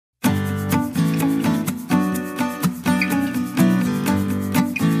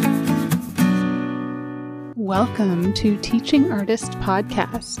Welcome to Teaching Artist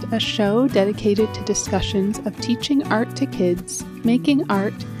Podcast, a show dedicated to discussions of teaching art to kids, making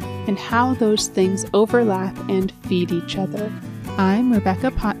art, and how those things overlap and feed each other. I'm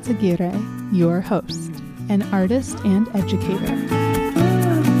Rebecca Patzaguirre, your host, an artist and educator.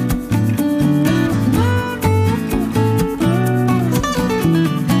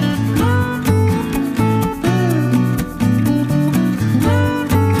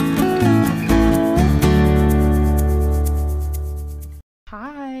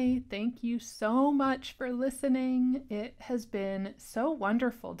 Thank you so much for listening. It has been so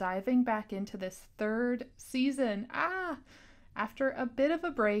wonderful diving back into this third season, after a bit of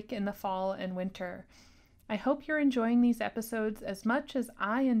a break in the fall and winter. I hope you're enjoying these episodes as much as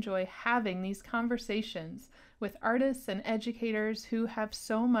I enjoy having these conversations with artists and educators who have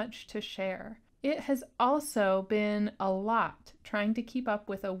so much to share. It has also been a lot trying to keep up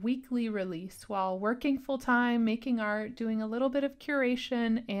with a weekly release while working full-time, making art, doing a little bit of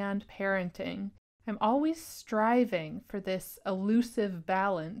curation, and parenting. I'm always striving for this elusive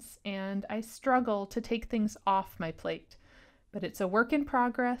balance, and I struggle to take things off my plate. But it's a work in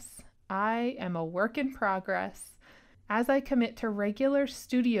progress. I am a work in progress. As I commit to regular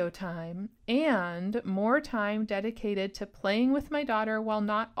studio time and more time dedicated to playing with my daughter while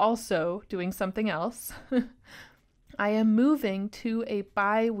not also doing something else, I am moving to a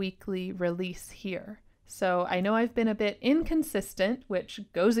bi-weekly release here. So I know I've been a bit inconsistent, which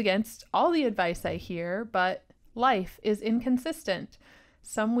goes against all the advice I hear, but life is inconsistent.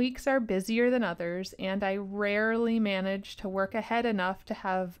 Some weeks are busier than others, and I rarely manage to work ahead enough to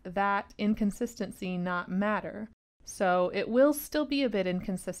have that inconsistency not matter. So it will still be a bit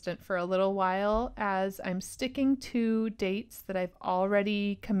inconsistent for a little while as I'm sticking to dates that I've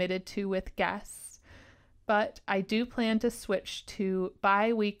already committed to with guests. But I do plan to switch to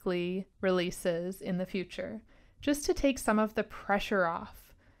bi-weekly releases in the future, just to take some of the pressure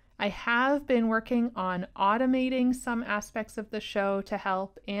off. I have been working on automating some aspects of the show to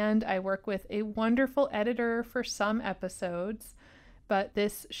help, and I work with a wonderful editor for some episodes. But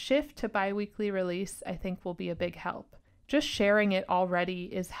this shift to bi-weekly release, I think, will be a big help. Just sharing it already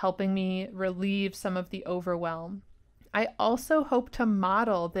is helping me relieve some of the overwhelm. I also hope to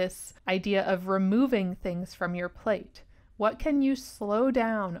model this idea of removing things from your plate. What can you slow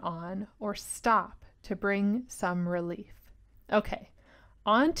down on or stop to bring some relief? Okay,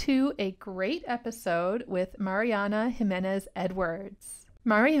 on to a great episode with Marianna Jimenez Edwards.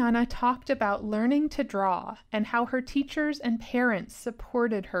 Marianna talked about learning to draw and how her teachers and parents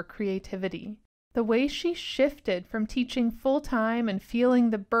supported her creativity. The way she shifted from teaching full-time and feeling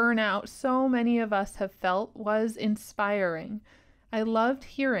the burnout so many of us have felt was inspiring. I loved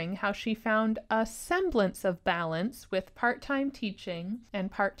hearing how she found a semblance of balance with part-time teaching and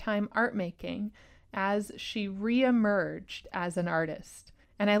part-time art making as she re-emerged as an artist.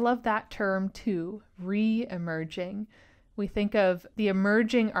 And I love that term too, re-emerging. We think of the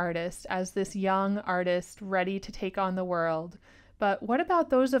emerging artist as this young artist ready to take on the world. But what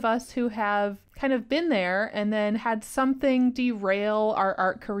about those of us who have kind of been there and then had something derail our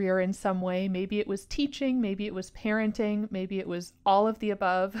art career in some way? Maybe it was teaching, maybe it was parenting, maybe it was all of the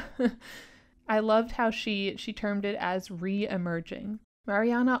above. I loved how she termed it as re-emerging.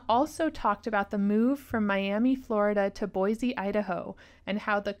 Marianna also talked about the move from Miami, Florida to Boise, Idaho, and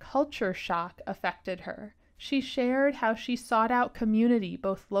how the culture shock affected her. She shared how she sought out community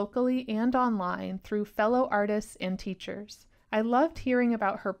both locally and online through fellow artists and teachers. I loved hearing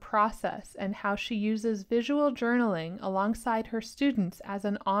about her process and how she uses visual journaling alongside her students as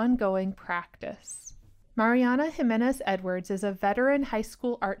an ongoing practice. Marianna Jimenez Edwards is a veteran high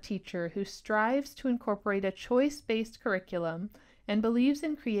school art teacher who strives to incorporate a choice-based curriculum and believes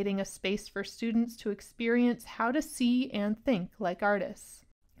in creating a space for students to experience how to see and think like artists.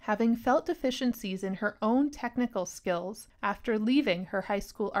 Having felt deficiencies in her own technical skills after leaving her high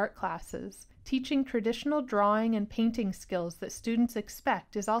school art classes, teaching traditional drawing and painting skills that students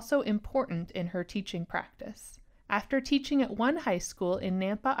expect is also important in her teaching practice. After teaching at one high school in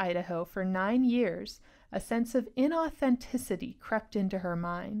Nampa, Idaho for 9 years, a sense of inauthenticity crept into her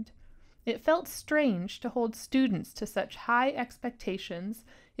mind. It felt strange to hold students to such high expectations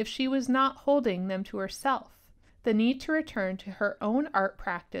if she was not holding them to herself. The need to return to her own art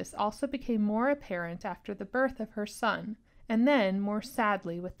practice also became more apparent after the birth of her son, and then, more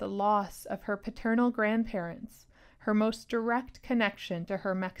sadly, with the loss of her paternal grandparents, her most direct connection to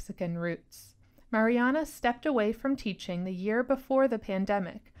her Mexican roots. Marianna stepped away from teaching the year before the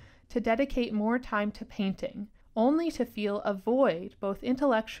pandemic to dedicate more time to painting, only to feel a void both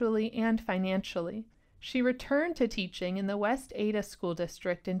intellectually and financially. She returned to teaching in the West Ada School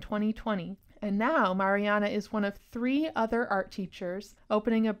District in 2020 And now Marianna is one of 3 other art teachers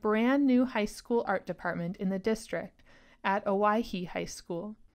opening a brand new high school art department in the district at Owyhee High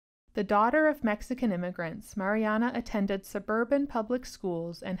School. The daughter of Mexican immigrants, Marianna attended suburban public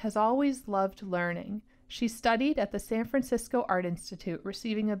schools and has always loved learning. She studied at the San Francisco Art Institute,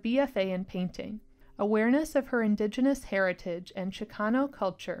 receiving a BFA in painting. Awareness of her indigenous heritage and Chicano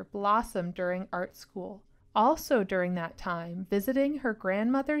culture blossomed during art school. Also during that time, visiting her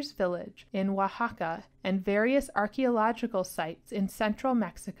grandmother's village in Oaxaca and various archaeological sites in central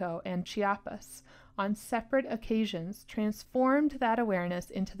Mexico and Chiapas on separate occasions transformed that awareness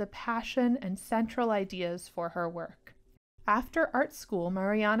into the passion and central ideas for her work. After art school,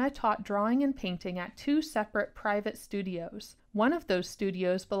 Marianna taught drawing and painting at 2 separate private studios. One of those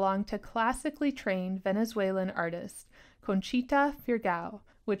studios belonged to classically trained Venezuelan artist Conchita Firgao,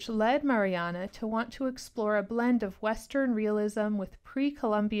 which led Marianna to want to explore a blend of Western realism with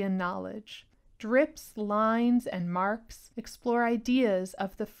pre-Columbian knowledge. Drips, lines, and marks explore ideas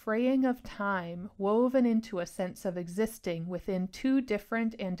of the fraying of time woven into a sense of existing within 2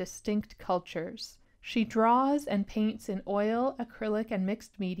 different and distinct cultures. She draws and paints in oil, acrylic, and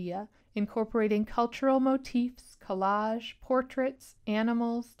mixed media, incorporating cultural motifs, collage, portraits,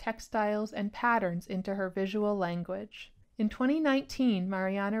 animals, textiles, and patterns into her visual language. In 2019,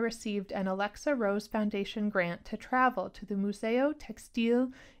 Marianna received an Alexa Rose Foundation grant to travel to the Museo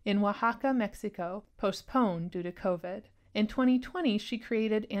Textil in Oaxaca, Mexico, postponed due to COVID. In 2020, she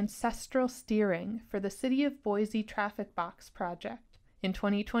created ancestral steering for the City of Boise Traffic Box project. In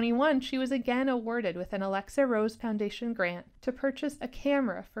 2021, she was again awarded with an Alexa Rose Foundation grant to purchase a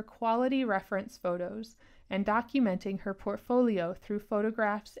camera for quality reference photos and documenting her portfolio through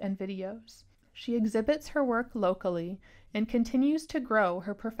photographs and videos. She exhibits her work locally and continues to grow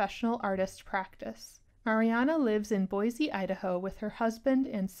her professional artist practice. Marianna lives in Boise, Idaho with her husband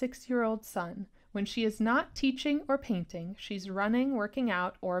and 6-year-old son. When she is not teaching or painting, she's running, working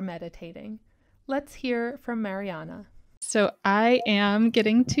out, or meditating. Let's hear from Marianna. So I am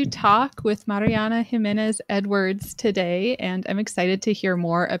getting to talk with Marianna Jimenez Edwards today, and I'm excited to hear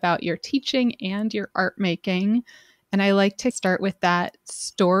more about your teaching and your art making. And I like to start with that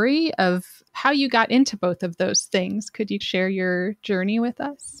story of how you got into both of those things. Could you share your journey with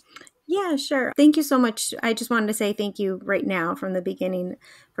us? Yeah, sure. Thank you so much. I just wanted to say thank you right now from the beginning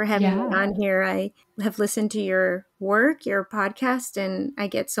for having me on here. I have listened to your work, your podcast, and I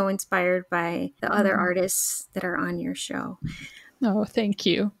get so inspired by the other artists that are on your show. Oh, thank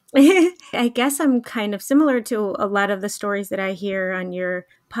you. I guess I'm kind of similar to a lot of the stories that I hear on your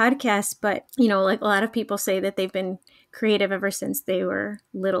podcast, but, like a lot of people say that they've been creative ever since they were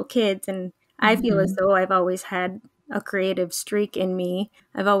little kids. And I feel as though I've always had a creative streak in me.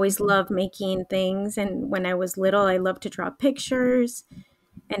 I've always loved making things. And when I was little, I loved to draw pictures.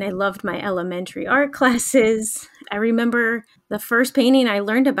 And I loved my elementary art classes. I remember the first painting I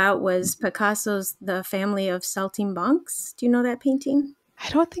learned about was Picasso's The Family of Saltimbanques. Do you know that painting? I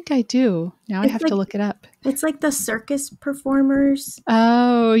don't think I do. Now I have to look it up. It's like the circus performers.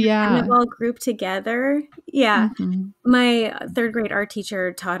 Oh, yeah. Kind of all grouped together. Yeah. My 3rd grade art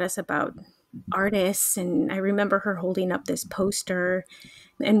teacher taught us about artists, and I remember her holding up this poster,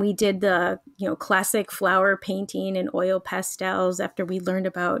 and we did the classic flower painting and oil pastels after we learned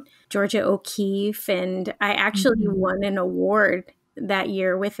about Georgia O'Keeffe, and I actually won an award that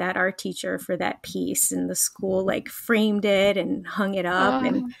year with that art teacher for that piece, and the school framed it and hung it up.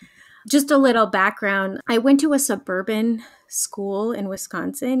 And just a little background, I went to a suburban school in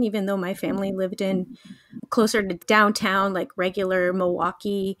Wisconsin, even though my family lived in closer to downtown, regular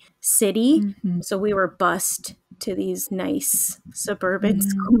Milwaukee city. So we were bused to these nice suburban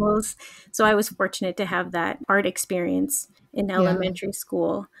schools. So I was fortunate to have that art experience in elementary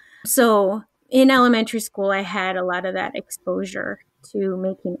school. So in elementary school, I had a lot of that exposure to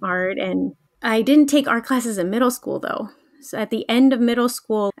making art. And I didn't take art classes in middle school, though. So at the end of middle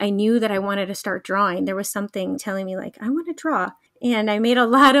school, I knew that I wanted to start drawing. There was something telling me I want to draw. And I made a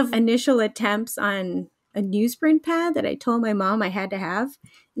lot of initial attempts on a newsprint pad that I told my mom I had to have,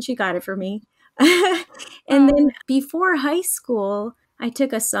 and she got it for me. And then before high school, I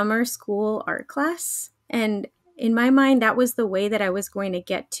took a summer school art class. And in my mind, that was the way that I was going to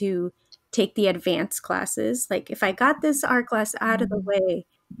get to take the advanced classes. If I got this art class out of the way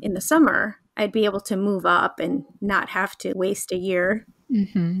in the summer, I'd be able to move up and not have to waste a year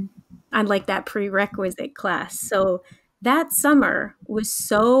on that prerequisite class. So that summer was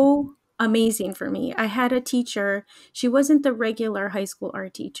so amazing for me. I had a teacher. She wasn't the regular high school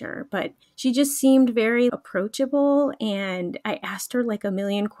art teacher, but she just seemed very approachable. And I asked her a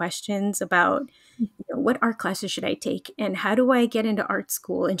million questions about what art classes should I take and how do I get into art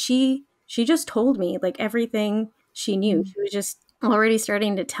school? And she she just told me like everything she knew. She was just already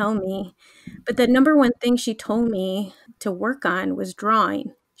starting to tell me. But the number one thing she told me to work on was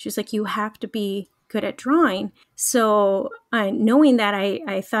drawing. She was like, you have to be good at drawing. So knowing that,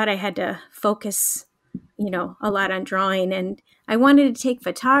 I thought I had to focus, a lot on drawing. And I wanted to take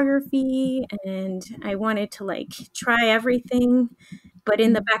photography and I wanted to like try everything. But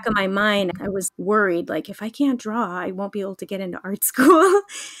in the back of my mind, I was worried, like, if I can't draw, I won't be able to get into art school.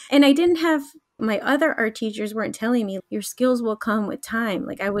 And I didn't have, my other art teachers weren't telling me, your skills will come with time.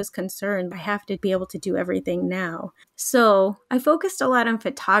 Like, I was concerned, I have to be able to do everything now. So I focused a lot on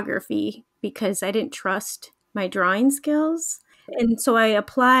photography because I didn't trust my drawing skills. And so I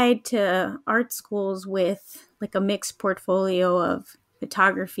applied to art schools with like a mixed portfolio of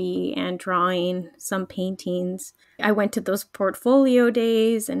photography and drawing, some paintings. I went to those portfolio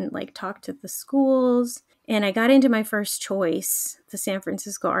days and like talked to the schools, and I got into my first choice, the San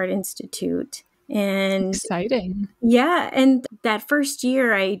Francisco Art Institute. And exciting. Yeah, and that first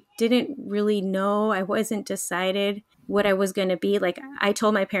year I didn't really know, I wasn't decided what I was going to be. Like, I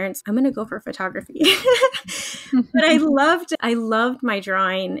told my parents, I'm going to go for photography. But I loved my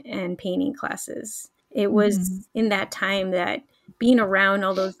drawing and painting classes. It was in that time that being around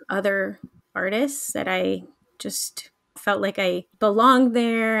all those other artists that I just felt like I belonged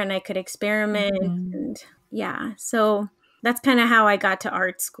there and I could experiment. And yeah, so that's kind of how I got to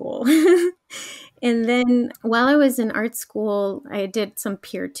art school. And then while I was in art school, I did some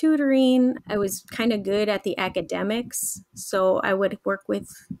peer tutoring. I was kind of good at the academics. So I would work with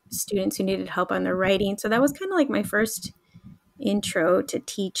students who needed help on their writing. So that was kind of like my first intro to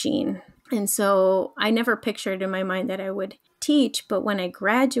teaching. And so I never pictured in my mind that I would teach. But when I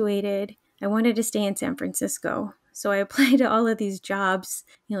graduated, I wanted to stay in San Francisco. So I applied to all of these jobs,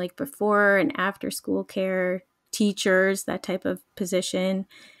 like before and after school care, teachers, that type of position.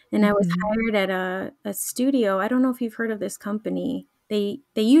 And I was hired at a studio. I don't know if you've heard of this company. They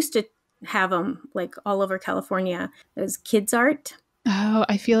used to have them like all over California. It was Kids Art. Oh,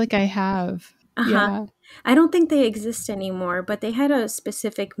 I feel like I have. Yeah. I don't think they exist anymore, but they had a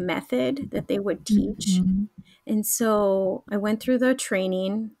specific method that they would teach. And so I went through the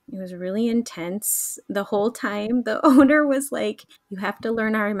training. It was really intense. The whole time, the owner was like, you have to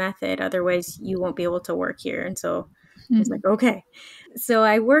learn our method, otherwise you won't be able to work here. And so I was like, okay. So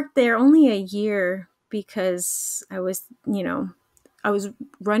I worked there only a year because I was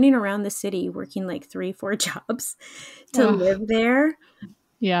running around the city working like 3-4 jobs to live there.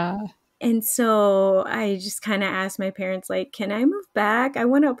 Yeah. And so I just kind of asked my parents, like, can I move back? I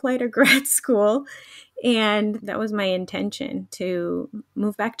want to apply to grad school. And that was my intention, to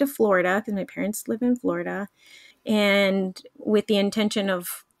move back to Florida because my parents live in Florida. And with the intention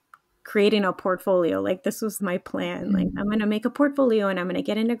of creating a portfolio. Like, this was my plan. Like, I'm going to make a portfolio and I'm going to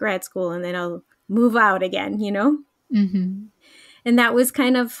get into grad school and then I'll move out again, And that was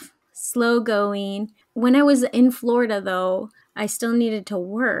kind of slow going. When I was in Florida, though, I still needed to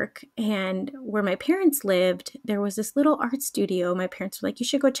work. And where my parents lived, there was this little art studio. My parents were like, you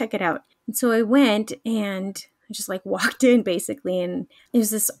should go check it out. And so I went and I just like walked in basically. And it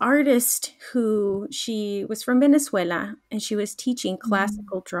was this artist she was from Venezuela and she was teaching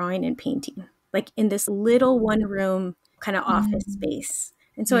classical drawing and painting, like in this little one room kind of office space.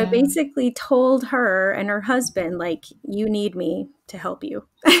 And so I basically told her and her husband, like, you need me to help you.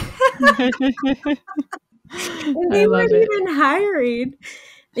 And they weren't even hiring.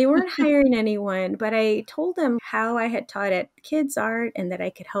 They weren't hiring anyone, but I told them how I had taught at Kids Art and that I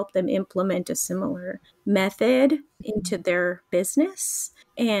could help them implement a similar method into their business.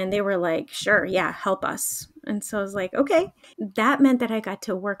 And they were like, sure, yeah, help us. And so I was like, okay. That meant that I got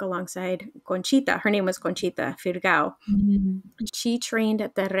to work alongside Conchita. Her name was Conchita Firgao. She trained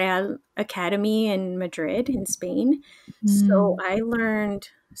at the Real Academy in Madrid, in Spain. So I learned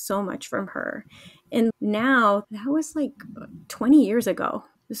so much from her. And now, that was like 20 years ago.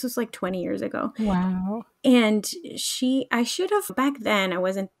 This was like 20 years ago. Wow. And I should have, back then, I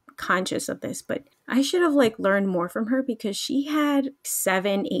wasn't conscious of this, but I should have like learned more from her because she had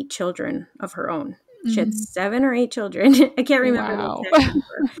 7, 8 children of her own. She had 7 or 8 children. I can't remember the exact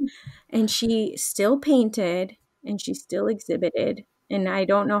number. And she still painted and she still exhibited. And I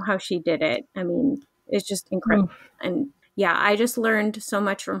don't know how she did it. I mean, it's just incredible. And yeah, I just learned so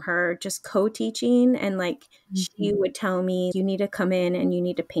much from her, just co-teaching. And like, she would tell me, you need to come in and you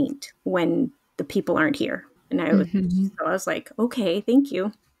need to paint when the people aren't here. And I was like, okay, thank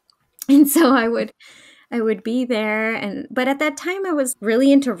you. And so I would be there. But at that time I was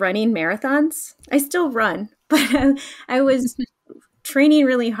really into running marathons. I still run, but I was training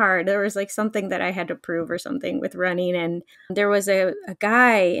really hard. There was like something that I had to prove or something with running. And there was a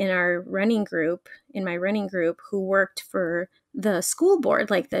guy in my running group, who worked for the school board,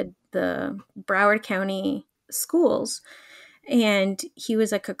 like the Broward County schools. And he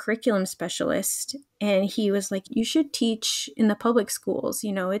was like a curriculum specialist. And he was like, you should teach in the public schools.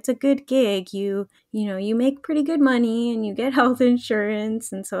 It's a good gig. You make pretty good money and you get health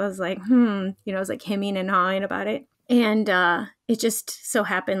insurance. And so I was like, I was like hemming and hawing about it. And it just so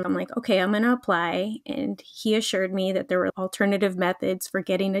happened, I'm like, okay, I'm going to apply. And he assured me that there were alternative methods for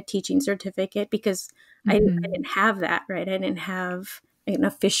getting a teaching certificate because I didn't have that, right? I didn't have an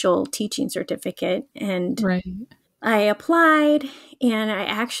official teaching certificate. And right. I applied and I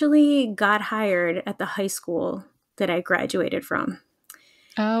actually got hired at the high school that I graduated from.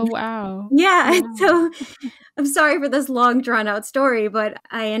 Oh, wow. Yeah. So I'm sorry for this long drawn out story, but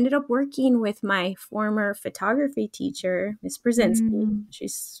I ended up working with my former photography teacher, Miss Brzezinski.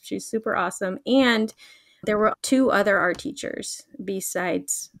 She's super awesome. And there were 2 other art teachers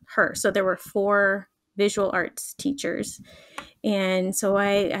besides her. So there were 4 visual arts teachers. And so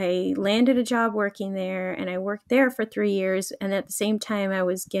I landed a job working there, and I worked there for 3 years. And at the same time, I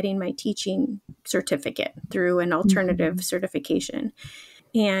was getting my teaching certificate through an alternative certification.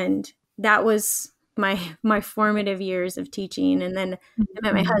 And that was my formative years of teaching. And then I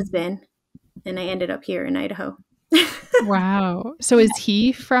met my husband, and I ended up here in Idaho. Wow. So is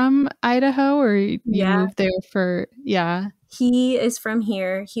he from Idaho, or you moved there for, He is from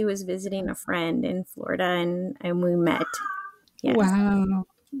here. He was visiting a friend in Florida, and we met. Yes. Wow.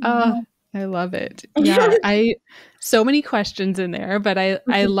 Oh, I love it. Yeah. So many questions in there, but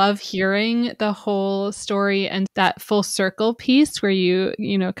I love hearing the whole story and that full circle piece where you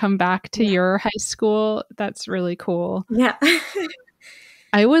come back to your high school. That's really cool. Yeah.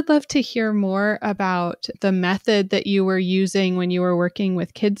 I would love to hear more about the method that you were using when you were working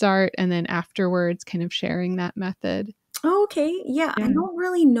with kids art, and then afterwards kind of sharing that method. Oh, okay. Yeah. I don't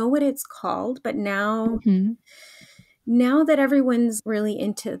really know what it's called, but now that everyone's really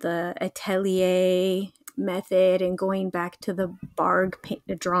into the atelier method and going back to the barg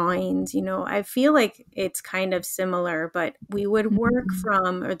drawings, I feel like it's kind of similar, but we would work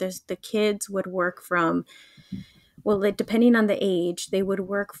from, or the kids would work from, well, depending on the age, they would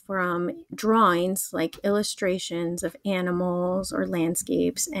work from drawings, like illustrations of animals or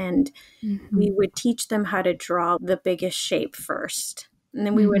landscapes, and we would teach them how to draw the biggest shape first. And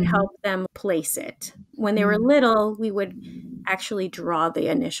then we would help them place it. When they were little, we would actually draw the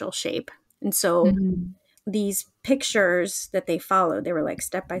initial shape. And so these pictures that they followed, they were like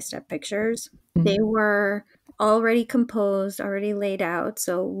step-by-step pictures. They were already composed, already laid out.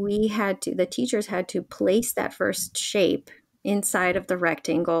 So the teachers had to place that first shape inside of the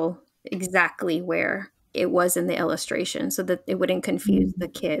rectangle exactly where it was in the illustration so that it wouldn't confuse the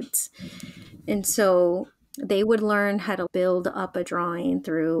kids. And so they would learn how to build up a drawing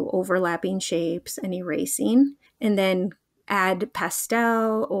through overlapping shapes and erasing, and then add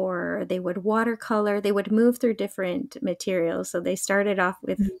pastel, or they would watercolor. They would move through different materials. So they started off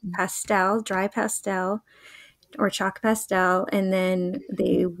with pastel, dry pastel, or chalk pastel, and then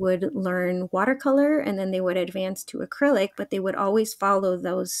they would learn watercolor, and then they would advance to acrylic, but they would always follow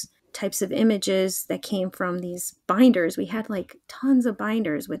those types of images that came from these binders. We had like tons of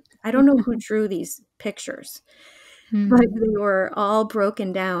binders with, I don't know who drew these pictures, but they were all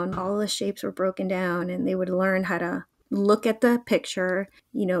broken down. All the shapes were broken down, and they would learn how to look at the picture,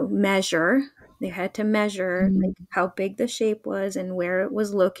 measure. They had to measure like how big the shape was and where it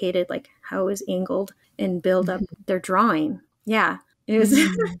was located, like how it was angled, and build up their drawing. Yeah, it was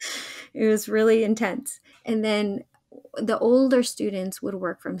it was really intense. And then the older students would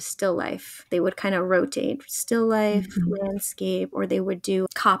work from still life. They would kind of rotate still life, landscape, or they would do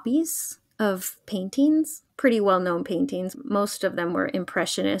copies of paintings, pretty well-known paintings. Most of them were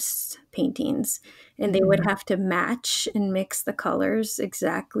impressionist paintings, and they would have to match and mix the colors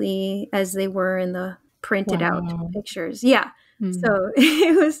exactly as they were in the printed out pictures. Yeah. So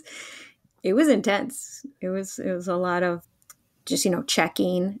it was intense. It was a lot of just,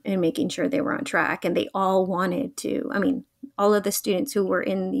 checking and making sure they were on track. And they all wanted to, all of the students who were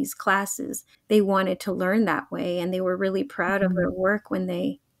in these classes, they wanted to learn that way. And they were really proud of their work when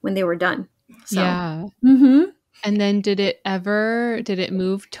they were done. So, yeah. And then did it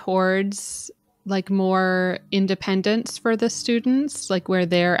move towards like more independence for the students, like where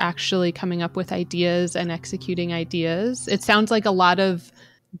they're actually coming up with ideas and executing ideas? It sounds like a lot of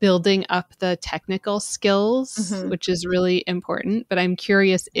building up the technical skills, which is really important. But I'm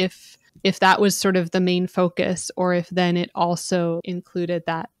curious if that was sort of the main focus, or if then it also included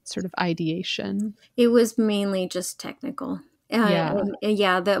that sort of ideation. It was mainly just technical. Yeah.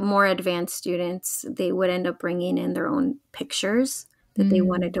 Yeah, the more advanced students, they would end up bringing in their own pictures that they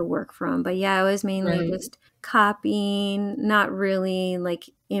wanted to work from. But yeah, I was mainly Right. just copying, not really like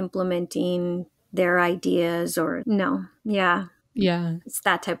implementing their ideas or no. Yeah, Yeah. it's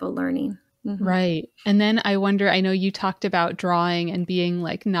that type of learning. Right. And then I wonder, I know you talked about drawing and being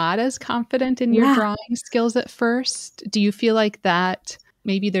like not as confident in your Yeah. drawing skills at first. Do you feel like that?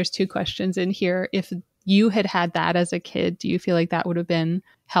 Maybe there's two questions in here. If you had had that as a kid, do you feel like that would have been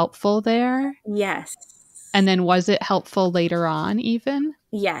helpful there? Yes. And then was it helpful later on, even?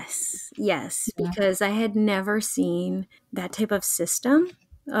 Yes, Yeah. because I had never seen that type of system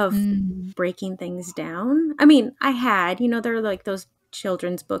of Mm. breaking things down. I mean, I had, there are like those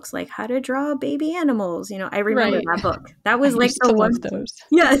children's books like How to Draw Baby Animals. I remember Right. that book. That I was like used the to love one, those.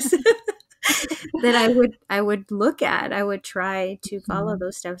 yes, that I would look at. I would try to follow Mhm.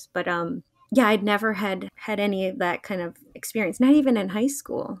 those steps, but yeah, I'd never had any of that kind of experience. Not even in high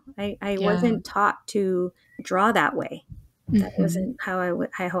school. I Yeah. wasn't taught to draw that way. That Mhm. wasn't how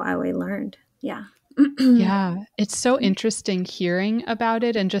I learned. Yeah. Yeah, it's so interesting hearing about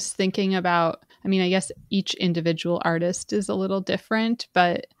it and just thinking about, I mean, I guess each individual artist is a little different,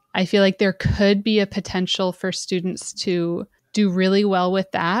 but I feel like there could be a potential for students to do really well with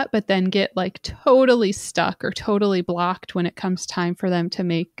that, but then get like totally stuck or totally blocked when it comes time for them to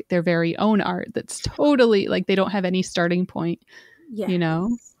make their very own art that's totally like they don't have any starting point, Yes. you know?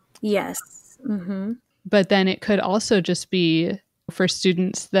 Yes. Mm-hmm. But then it could also just be for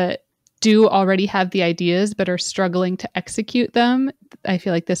students that do already have the ideas but are struggling to execute them. I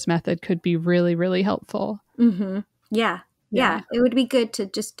feel like this method could be really, really helpful. Mm-hmm. Yeah. Yeah. Yeah. It would be good to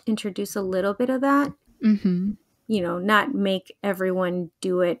just introduce a little bit of that, Mm-hmm. not make everyone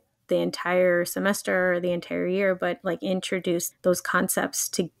do it the entire semester or the entire year, but like introduce those concepts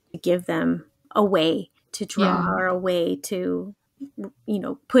to give them a way to draw Yeah. or a way to,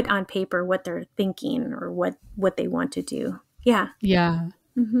 put on paper what they're thinking or what they want to do. Yeah. Yeah.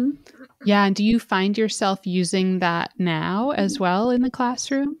 Mm-hmm. Yeah. And do you find yourself using that now as well in the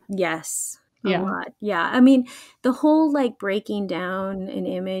classroom? Yes, a Yeah. lot. Yeah. I mean, the whole like breaking down an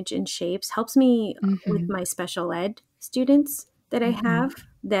image and shapes helps me with Mm-hmm. my special ed students that I Mm-hmm. have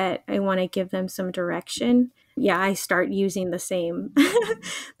that I want to give them some direction. Yeah, I start using the same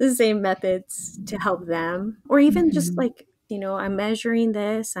the same methods to help them or even just Mm-hmm. like, I'm measuring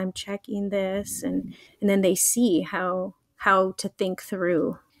this, I'm checking this and then they see how to think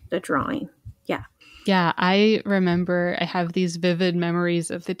through the drawing. Yeah. Yeah, I remember I have these vivid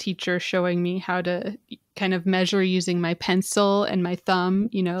memories of the teacher showing me how to kind of measure using my pencil and my thumb,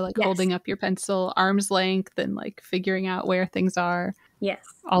 like Yes. holding up your pencil, arm's length, and like figuring out where things are. Yes.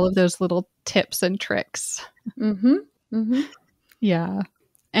 All of those little tips and tricks. Mhm. Mhm. Yeah.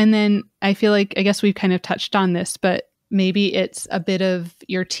 And then I feel like, I guess we've kind of touched on this, but maybe it's a bit of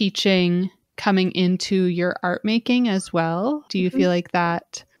your teaching coming into your art making as well. Do you Mhm. feel like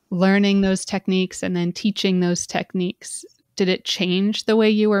that learning those techniques and then teaching those techniques, did it change the way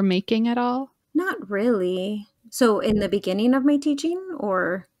you were making at all? Not really. So in the beginning of my teaching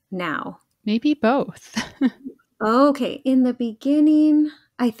or now? Maybe both. Okay, in the beginning,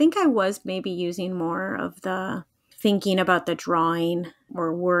 I think I was maybe using more of the thinking about the drawing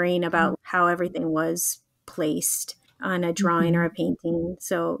or worrying about how everything was placed on a drawing or Mm-hmm. a painting.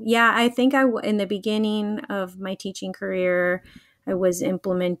 So, yeah, I think in the beginning of my teaching career, I was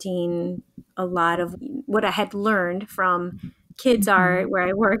implementing a lot of what I had learned from kids Mm-hmm. art where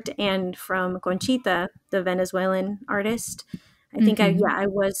I worked and from Conchita, the Venezuelan artist. I think Mm-hmm. I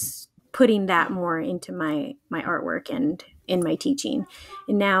was putting that more into my artwork and in my teaching.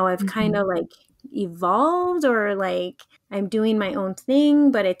 And now I've kind Mm-hmm. of like evolved or like I'm doing my own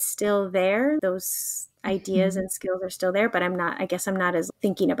thing, but it's still there. Those ideas Mm-hmm. and skills are still there, but I guess I'm not as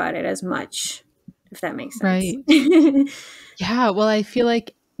thinking about it as much, if that makes sense. Right. Yeah, well, I feel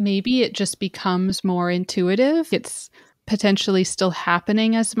like maybe it just becomes more intuitive. It's potentially still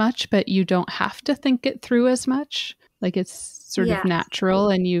happening as much, but you don't have to think it through as much. Like it's sort of Yeah. natural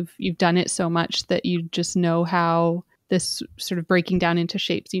and you've done it so much that you just know how this sort of breaking down into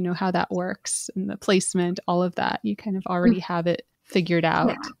shapes, you know how that works and the placement, all of that. You kind of already have it figured Yeah.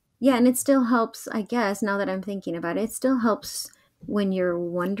 out. Yeah, and it still helps, I guess, now that I'm thinking about it, it still helps when you're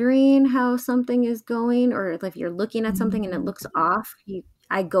wondering how something is going or if you're looking at something and it looks off,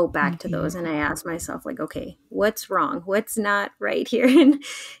 I go back to Mhm. those and I ask myself like, okay, what's wrong? What's not right here?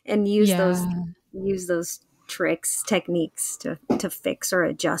 And Yeah, use those tricks, techniques to fix or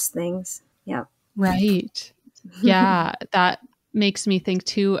adjust things. Yeah. right. Yeah, that makes me think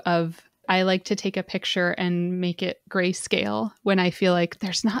too of I like to take a picture and make it grayscale when I feel like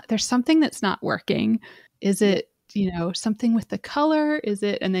there's something that's not working. Is Yeah. it something with the color? Is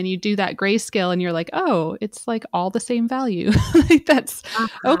it? And then you do that grayscale and you're like, oh, it's like all the same value. Like that's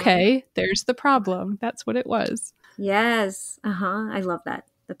okay. There's the problem. That's what it was. Yes. I love that.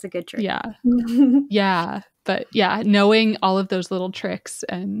 That's a good trick. Yeah. Yeah. But yeah, knowing all of those little tricks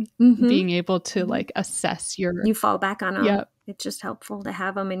and being able to like assess you fall back on them. Yep. It's just helpful to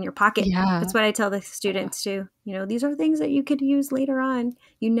have them in your pocket. Yeah. That's what I tell the students too. These are things that you could use later on.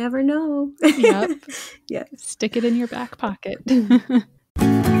 You never know. Yep. Yeah. Stick it in your back pocket.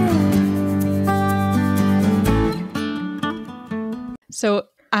 So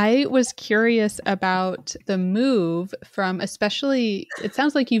I was curious about the move from, especially, it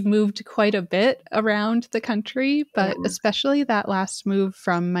sounds like you've moved quite a bit around the country, but especially that last move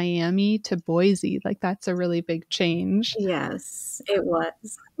from Miami to Boise, like that's a really big change. Yes, it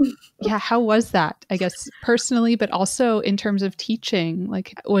was. Yeah. How was that? I guess personally, but also in terms of teaching,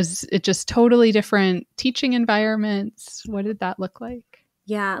 like was it just totally different teaching environments? What did that look like?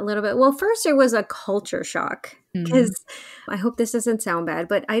 Yeah, a little bit. Well, first it was a culture shock because I hope this doesn't sound bad,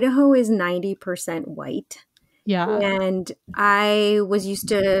 but Idaho is 90% white. Yeah. And I was used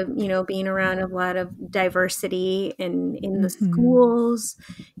to, being around a lot of diversity in the schools,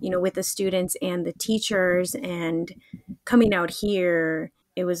 with the students and the teachers. And coming out here,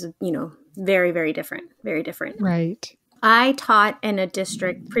 it was, very, very different, very different. Right. I taught in a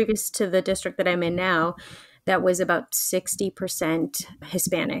district previous to the district that I'm in now that was about 60%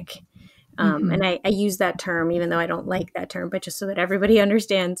 Hispanic. And I use that term, even though I don't like that term, but just so that everybody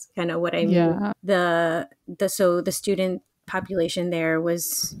understands kind of what I mean. So the student population there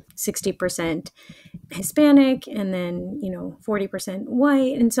was 60% Hispanic and then, 40%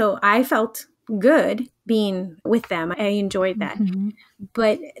 white. And so I felt good being with them. I enjoyed that.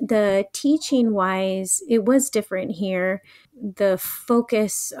 But the teaching wise, it was different here. The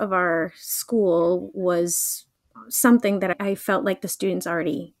focus of our school was something that I felt like the students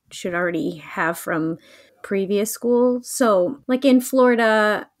should already have from previous school. So like in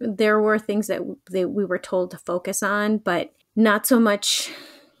Florida, there were things that we were told to focus on, but not so much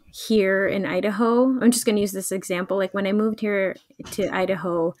here in Idaho. I'm just going to use this example. Like when I moved here to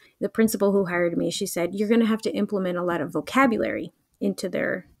Idaho, the principal who hired me, she said, you're going to have to implement a lot of vocabulary into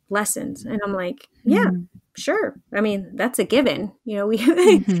their lessons. And I'm like, yeah, sure. I mean, that's a given.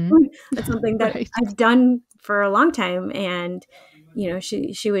 That's something that I've done for a long time. And,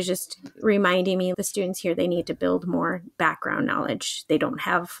 she was just reminding me the students here, they need to build more background knowledge. They don't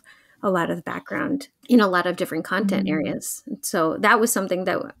have a lot of background in a lot of different content areas. And so that was something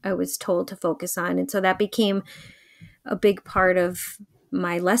that I was told to focus on. And so that became a big part of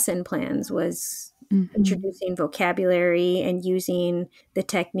my lesson plans was introducing vocabulary and using the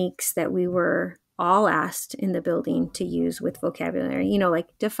techniques that we were all asked in the building to use with vocabulary, like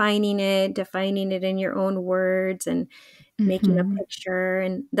defining it in your own words and making a picture.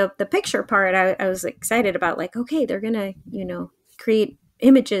 And the picture part, I was excited about, like, okay, they're going to, create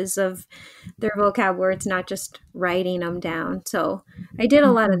images of their vocab words, not just writing them down. So I did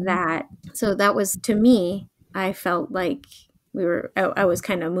a lot of that. So that was, to me, I felt like I was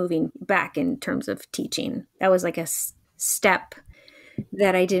kind of moving back in terms of teaching. That was like a step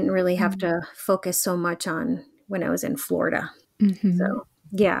that I didn't really have to focus so much on when I was in Florida. So,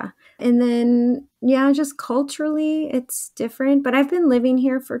 yeah. And then, just culturally, it's different. But I've been living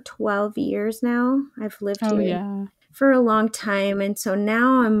here for 12 years now. I've lived here for a long time. And so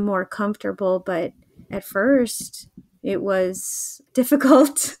now I'm more comfortable. But at first, it was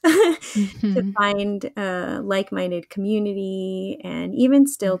difficult to find a like-minded community. And even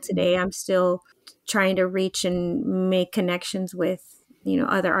still today, I'm still trying to reach and make connections with,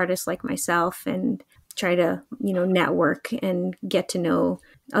 other artists like myself and try to, network and get to know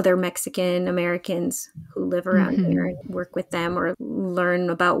other Mexican Americans who live around here and work with them or learn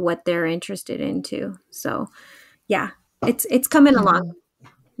about what they're interested in too. So yeah, it's coming along.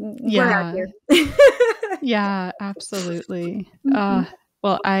 We're out here. Yeah, absolutely.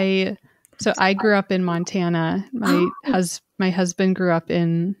 Well, I grew up in Montana. My husband grew up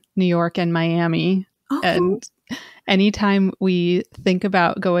in New York and Miami. And anytime we think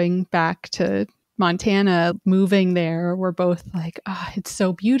about going back to Montana, moving there, we're both like, it's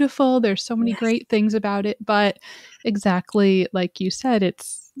so beautiful. There's so many great things about it. But exactly like you said,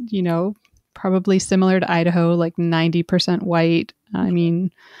 it's, probably similar to Idaho, like 90% white. I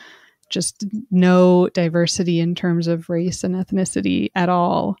mean, just no diversity in terms of race and ethnicity at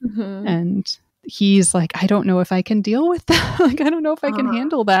all. And he's like, I don't know if I can deal with that. Like, I don't know if I can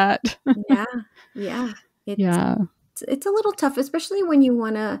handle that. Yeah. It's a little tough, especially when you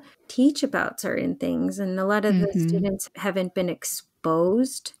want to teach about certain things. And a lot of the students haven't been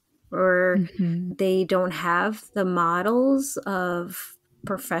exposed or Mm-hmm. they don't have the models of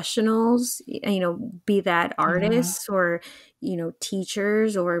professionals, be that Yeah. artists or,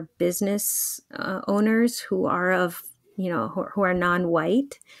 teachers or business owners who are who are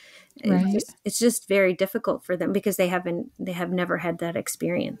non-white. Right. It's just very difficult for them because they have never had that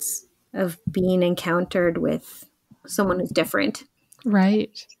experience of being encountered with someone who's different.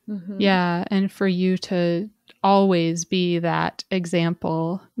 Right. Mm-hmm. Yeah. And for you to always be that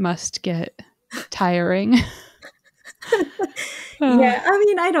example must get tiring. Yeah, I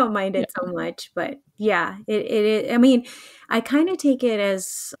mean, I don't mind Yeah. it so much, but yeah, I mean, I kind of take it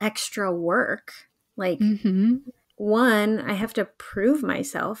as extra work. Like, Mm-hmm. one, I have to prove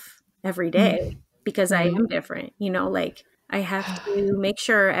myself every day because I Right. am different, like I have to make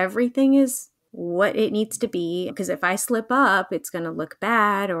sure everything is what it needs to be, because if I slip up, it's going to look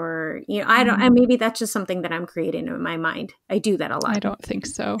bad, or, I don't, and maybe that's just something that I'm creating in my mind. I do that a I lot. don't think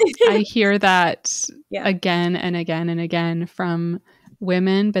so. I hear that Yeah. again and again and again from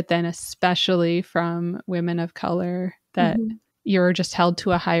women, but then especially from women of color, that Mm-hmm. you're just held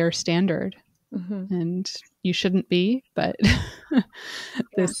to a higher standard Mm-hmm. and you shouldn't be, but Yeah.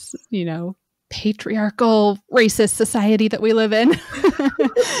 this, patriarchal racist society that we live in,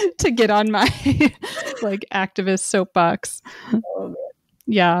 to get on my like activist soapbox. Oh, man.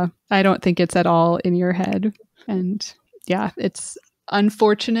 Yeah, I don't think it's at all in your head. And yeah, it's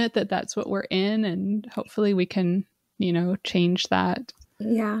unfortunate that that's what we're in, and hopefully we can, change that.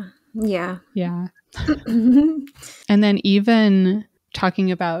 Yeah. Yeah. Yeah. And then even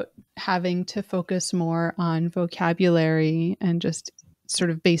talking about having to focus more on vocabulary and just sort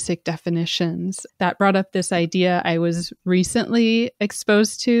of basic definitions, that brought up this idea I was recently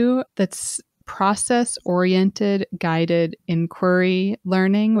exposed to, that's process oriented guided inquiry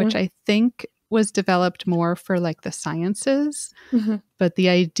learning, which I think was developed more for like the sciences. Mm-hmm. But the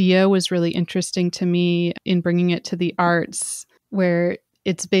idea was really interesting to me in bringing it to the arts, where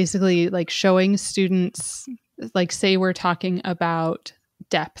it's basically like showing students, like, say we're talking about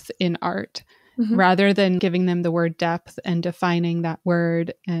depth in art, Mm-hmm. rather than giving them the word depth and defining that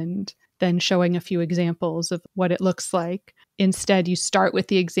word and then showing a few examples of what it looks like. Instead, you start with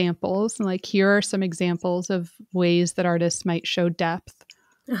the examples, and like, here are some examples of ways that artists might show depth.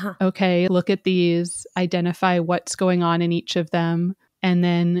 Uh-huh. Okay, look at these, identify what's going on in each of them. And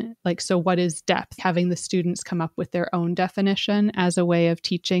then, like, so what is depth? Having the students come up with their own definition as a way of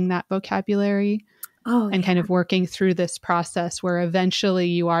teaching that vocabulary. Oh, And yeah. kind of working through this process where eventually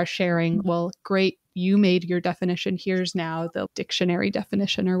you are sharing, well, great, you made your definition. Here's now the dictionary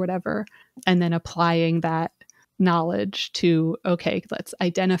definition or whatever. And then applying that knowledge to, okay, let's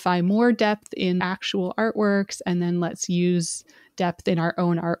identify more depth in actual artworks, and then let's use depth in our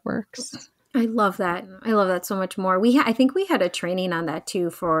own artworks. I love that. I love that so much more. I think we had a training on that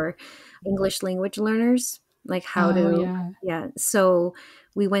too for English language learners, like how Yeah. So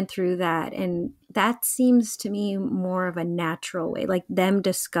we went through that, and that seems to me more of a natural way, like them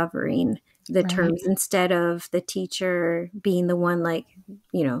discovering the terms instead of the teacher being the one like,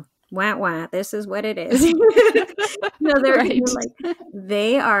 wah, wah, this is what it is. They're like,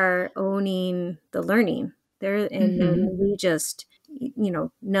 they are owning the learning there. And then we just,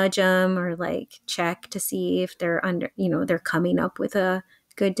 nudge them or like check to see if they're they're coming up with a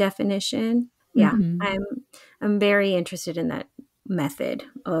good definition. Yeah. I'm very interested in that method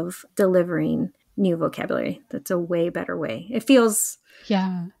of delivering new vocabulary. That's a way better way. It feels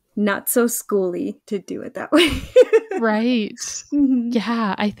not so schooly to do it that way. Right. Mm-hmm.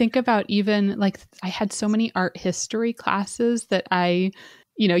 Yeah. I think about even like, I had so many art history classes that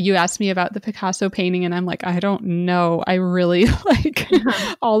you asked me about the Picasso painting, and I'm like, I don't know. I really like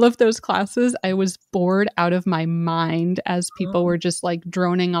all of those classes. I was bored out of my mind as people were just like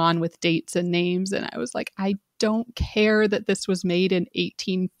droning on with dates and names. And I was like, I don't care that this was made in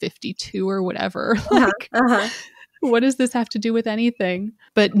 1852 or whatever. What does this have to do with anything?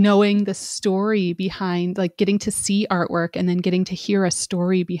 But knowing the story behind, like getting to see artwork and then getting to hear a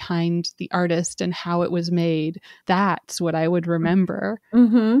story behind the artist and how it was made, that's what I would remember.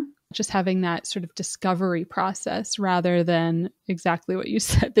 Just having that sort of discovery process rather than exactly what you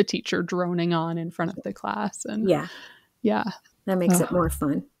said, the teacher droning on in front of the class. And yeah. That makes it more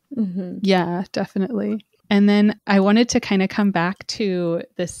fun. Yeah, definitely. And then I wanted to kind of come back to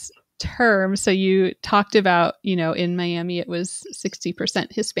this term. So you talked about, in Miami, it was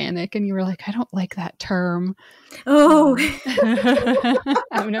 60% Hispanic, and you were like, I don't like that term. Oh,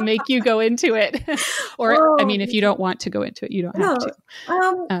 I'm going to make you go into it. Or, I mean, if you don't want to go into it, you don't have to.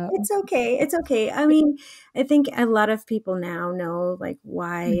 It's okay. It's okay. I mean, I think a lot of people now know like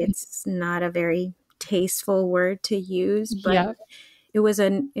why it's not a very tasteful word to use, but it was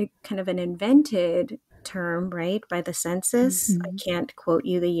kind of an invented term, right, by the census. I can't quote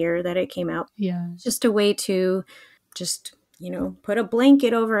you the year that it came out. Yeah. Just a way to just, put a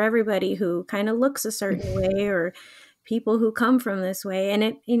blanket over everybody who kind of looks a certain way, or people who come from this way. And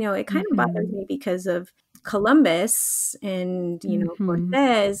it kind of bothers me because of Columbus and,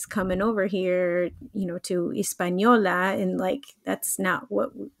 Cortez coming over here, to Hispaniola. And like, that's not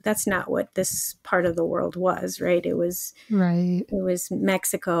what this part of the world was, right? It was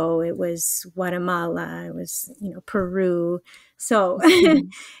Mexico, it was Guatemala, it was, Peru. So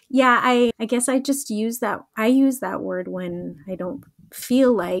yeah, I guess I just use that word when I don't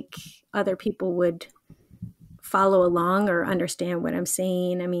feel like other people would follow along or understand what I'm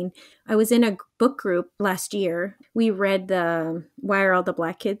saying. I mean, I was in a book group last year. We read Why Are All the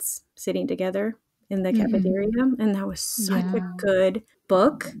Black Kids Sitting Together in the Cafeteria? And that was such a good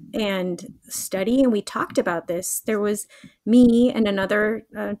book and study. And we talked about this. There was me and another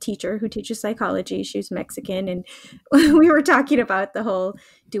teacher who teaches psychology. She was Mexican. And we were talking about the whole,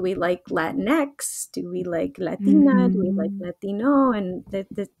 do we like Latinx? Do we like Latina? Do we like Latino? And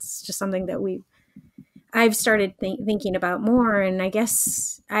that's just something that I've started thinking about more. And I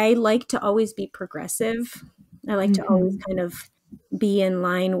guess I like to always be progressive. I like to always kind of be in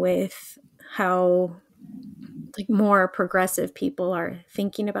line with how like more progressive people are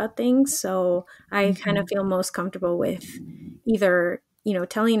thinking about things. So I kind of feel most comfortable with either,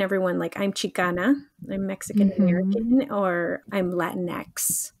 telling everyone like I'm Chicana, I'm Mexican American, or I'm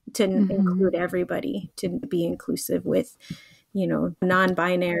Latinx, to include everybody, to be inclusive with,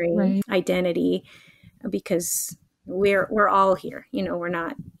 non-binary identity, because we're all here, we're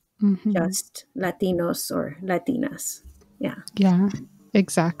not just Latinos or Latinas. Yeah,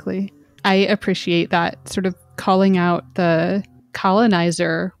 exactly. I appreciate that sort of calling out the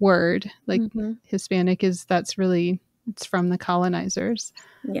colonizer word, like Hispanic it's from the colonizers.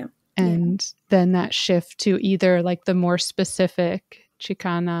 Yeah. And then that shift to either like the more specific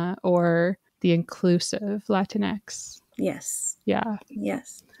Chicana or the inclusive Latinx. Yes. Yeah.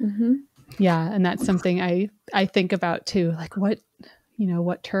 Yes. Yeah. And that's something I think about too. Like what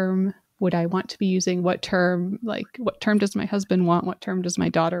term would I want to be using? What term does my husband want? What term does my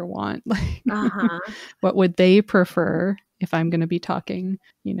daughter want? Like, what would they prefer if I'm going to be talking,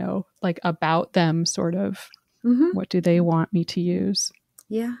 like about them sort of? What do they want me to use?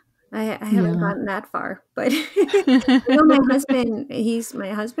 Yeah. I haven't gotten that far, but my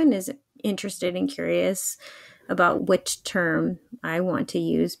husband is interested and curious about which term I want to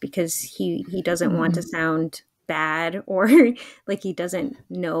use, because he doesn't want to sound bad or like he doesn't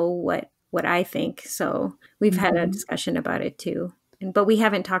know what I think. So we've had a discussion about it too. But we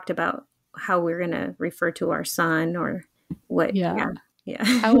haven't talked about how we're going to refer to our son or what. Yeah.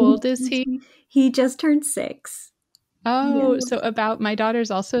 How old is he? He just turned 6. Oh, so about my daughter's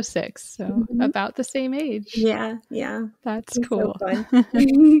also 6, so about the same age. Yeah. That's it's cool. So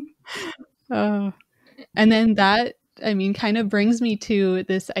fun. Oh, and then that, I mean, kind of brings me to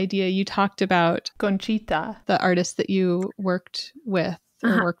this idea you talked about, Conchita, the artist that you worked with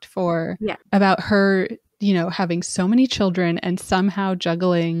or worked for, about her, having so many children and somehow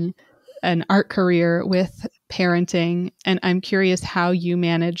juggling an art career with parenting. And I'm curious how you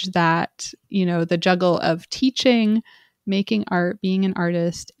manage that, the juggle of teaching, making art, being an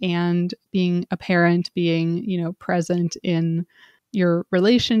artist, and being a parent, being, present in your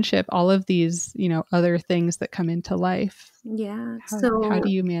relationship, all of these, other things that come into life. Yeah. How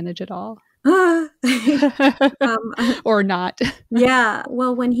do you manage it all? Or not? Yeah.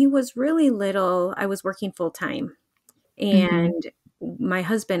 Well, when he was really little, I was working full time, and my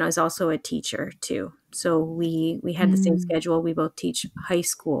husband is also a teacher too. So we had the same schedule. We both teach high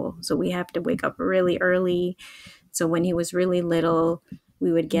school. So we have to wake up really early. So when he was really little,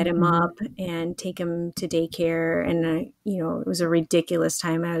 we would get him up and take him to daycare. And, it was a ridiculous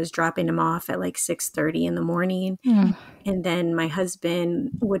time. I was dropping him off at like 6:30 in the morning. And then my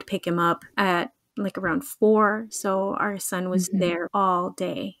husband would pick him up at like around 4. So our son was there all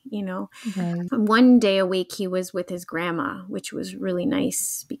day, Right. One day a week he was with his grandma, which was really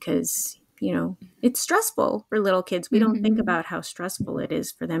nice because, it's stressful for little kids. We don't think about how stressful it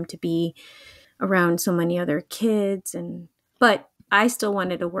is for them to be around so many other kids. But I still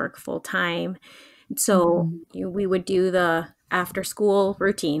wanted to work full time. So we would do the after school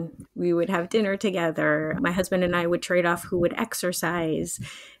routine. We would have dinner together. My husband and I would trade off who would exercise,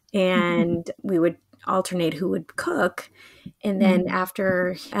 and we would alternate who would cook. And then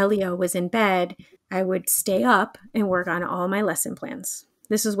after Elio was in bed, I would stay up and work on all my lesson plans.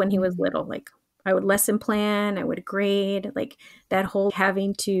 This is when he was little, like I would lesson plan, I would grade, like that whole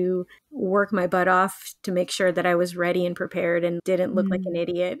having to work my butt off to make sure that I was ready and prepared and didn't look like an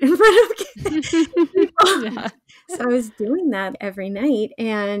idiot in front of people. Yeah. So I was doing that every night.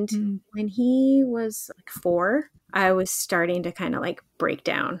 And when he was like 4, I was starting to kind of like break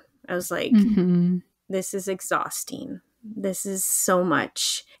down. I was like, this is exhausting. This is so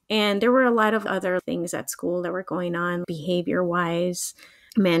much. And there were a lot of other things at school that were going on behavior wise.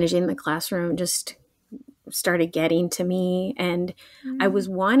 Managing the classroom just started getting to me. And I was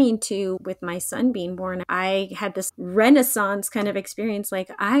wanting to, with my son being born, I had this renaissance kind of experience.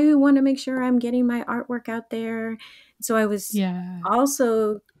 Like, I want to make sure I'm getting my artwork out there. So I was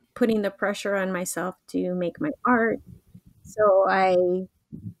also putting the pressure on myself to make my art. So I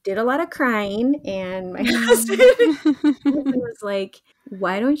did a lot of crying, and my husband was like,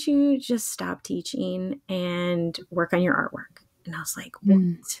 why don't you just stop teaching and work on your artwork? And I was like,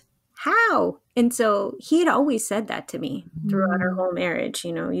 what? How? And so he had always said that to me throughout our whole marriage.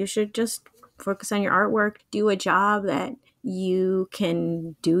 You know, you should just focus on your artwork, do a job that you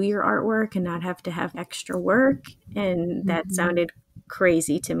can do your artwork and not have to have extra work. And that sounded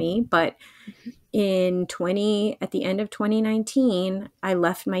crazy to me. But at the end of 2019, I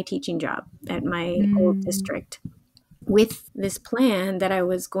left my teaching job at my old district with this plan that I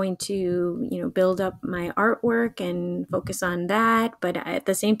was going to, you know, build up my artwork and focus on that. But at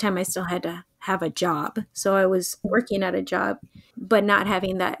the same time, I still had to have a job. So I was working at a job, but not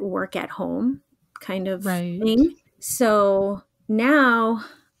having that work at home kind of thing. So now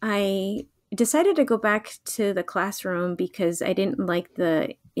I decided to go back to the classroom because I didn't like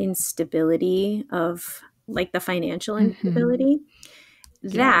the instability of like the financial instability.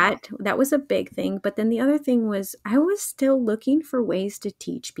 That was a big thing. But then the other thing was I was still looking for ways to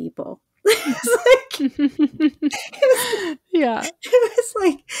teach people. It was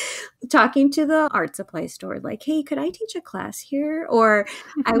like talking to the art supply store, like, hey, could I teach a class here? Or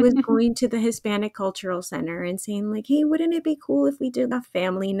I was going to the Hispanic Cultural Center and saying like, hey, wouldn't it be cool if we did a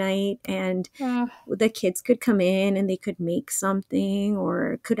family night and the kids could come in and they could make something?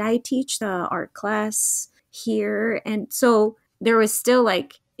 Or could I teach the art class here? And so there was still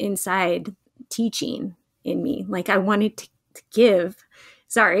like inside teaching in me. Like I wanted to give.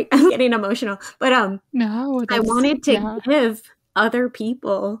 Sorry, I'm getting emotional. But no, I wanted to give other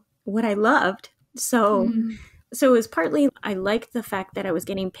people what I loved. So it was partly I liked the fact that I was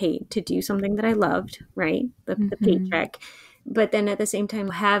getting paid to do something that I loved, right? The paycheck. But then at the same time,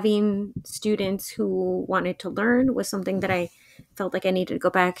 having students who wanted to learn was something that I felt like I needed to go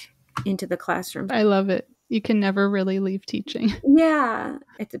back into the classroom. I love it. You can never really leave teaching. Yeah.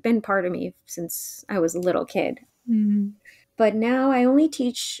 It's been part of me since I was a little kid. But now I only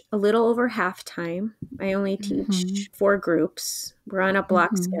teach a little over half time. I only teach 4 groups. We're on a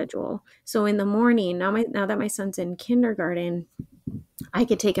block schedule. So in the morning, now that my son's in kindergarten, I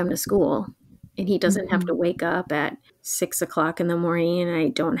could take him to school and he doesn't have to wake up at 6 o'clock in the morning, and I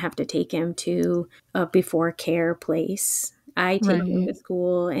don't have to take him to a before care place. I take him to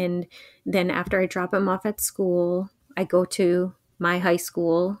school, and then after I drop him off at school, I go to my high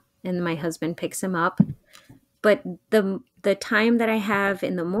school and my husband picks him up. But the time that I have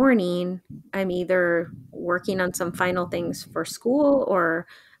in the morning, I'm either working on some final things for school or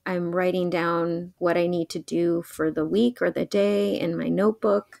I'm writing down what I need to do for the week or the day in my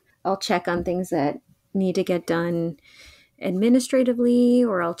notebook. I'll check on things that need to get done administratively,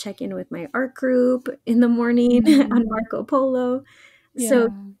 or I'll check in with my art group in the morning on Marco Polo. So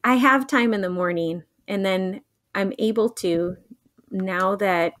I have time in the morning, and then I'm able to, now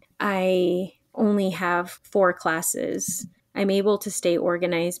that I only have 4 classes, I'm able to stay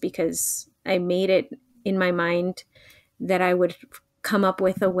organized because I made it in my mind that I would come up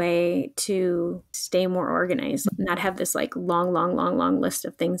with a way to stay more organized, not have this like long list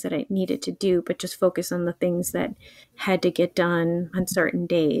of things that I needed to do, but just focus on the things that had to get done on certain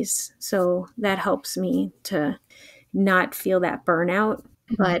days. So that helps me to not feel that burnout.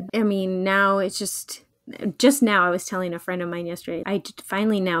 But I mean, now it's just now I was telling a friend of mine yesterday, I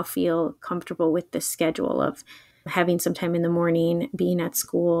finally now feel comfortable with the schedule of having some time in the morning, being at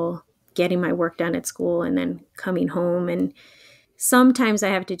school, getting my work done at school, and then coming home. And sometimes I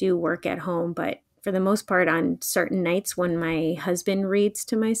have to do work at home, but for the most part, on certain nights when my husband reads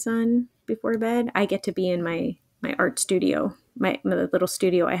to my son before bed, I get to be in my art studio, my little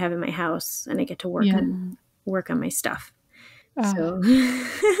studio I have in my house, and I get to work on my stuff. So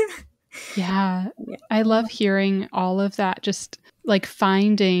yeah, I love hearing all of that, just like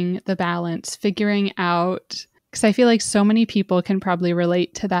finding the balance, figuring out Because I feel like so many people can probably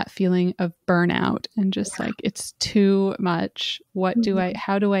relate to that feeling of burnout and just like, it's too much.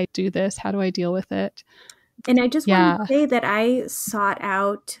 How do I do this? How do I deal with it? And I just want to say that I sought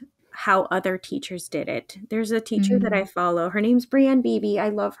out how other teachers did it. There's a teacher that I follow. Her name's Brianne Beebe. I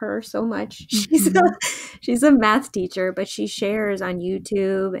love her so much. She's a math teacher, but she shares on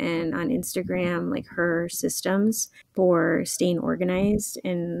YouTube and on Instagram like her systems for staying organized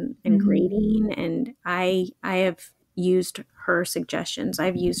and grading. And I have used her suggestions.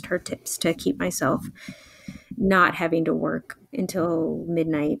 I've used her tips to keep myself not having to work until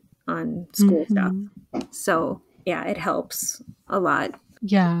midnight on school stuff. So yeah, it helps a lot.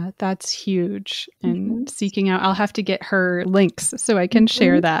 Yeah, that's huge. And seeking out, I'll have to get her links so I can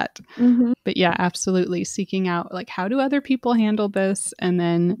share that. But yeah, absolutely. Seeking out like, how do other people handle this? And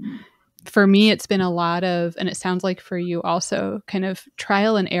then for me, it's been a lot of, and it sounds like for you also, kind of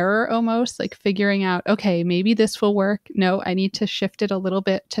trial and error almost, like figuring out, okay, maybe this will work. No, I need to shift it a little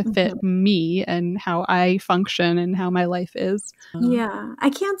bit to fit me and how I function and how my life is. Yeah, I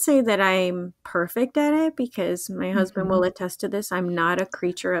can't say that I'm perfect at it because my husband will attest to this. I'm not a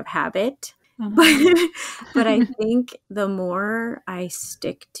creature of habit. But I think the more I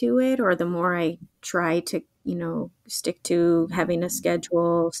stick to it, or the more I try to, stick to having a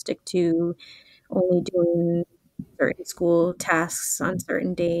schedule, stick to only doing certain school tasks on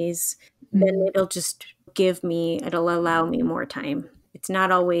certain days, then it'll allow me more time. It's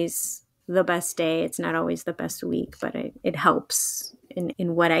not always the best day. It's not always the best week, but it helps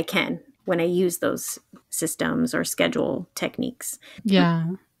in what I can when I use those systems or schedule techniques. Yeah,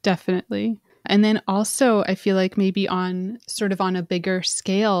 definitely. And then also, I feel like maybe on a bigger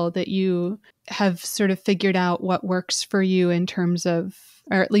scale that you have sort of figured out what works for you in terms of,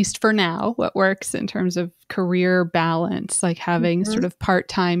 or at least for now, what works in terms of career balance, like having sort of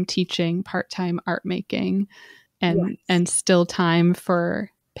part-time teaching, part-time art making, and still time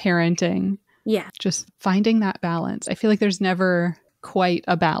for parenting. Yeah. Just finding that balance. I feel like there's never quite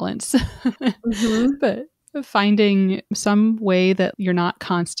a balance, but finding some way that you're not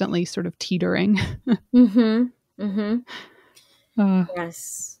constantly sort of teetering.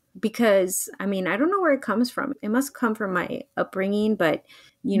 Yes. Because, I don't know where it comes from. It must come from my upbringing, but,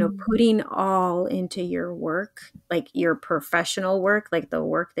 putting all into your work, like your professional work, like the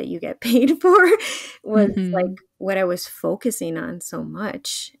work that you get paid for, was like what I was focusing on so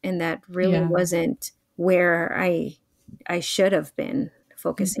much. And that really wasn't where I should have been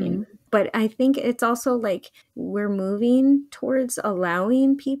focusing. But I think it's also like we're moving towards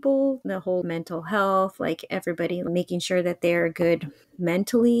allowing people the whole mental health, like everybody making sure that they're good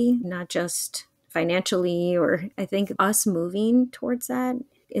mentally, not just financially. Or I think us moving towards that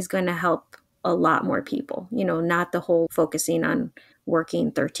is going to help a lot more people, not the whole focusing on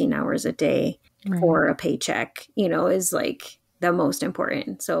working 13 hours a day for a paycheck, is like the most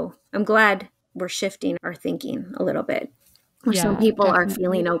important. So I'm glad we're shifting our thinking a little bit. Or some people are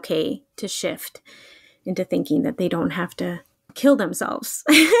feeling okay to shift into thinking that they don't have to kill themselves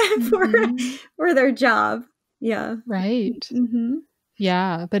for their job. Yeah. Right.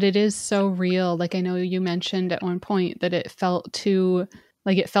 Yeah. But it is so real. Like, I know you mentioned at one point that it felt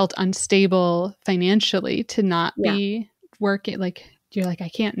unstable financially to not be working. Like, you're like, I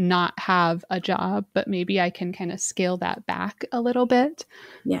can't not have a job, but maybe I can kind of scale that back a little bit.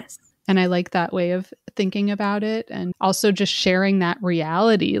 Yes. And I like that way of thinking about it. And also just sharing that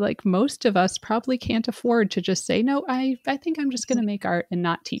reality. Like, most of us probably can't afford to just say, no, I think I'm just going to make art and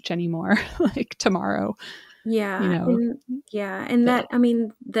not teach anymore, like tomorrow. Yeah. And that,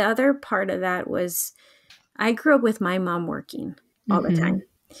 the other part of that was I grew up with my mom working all the time.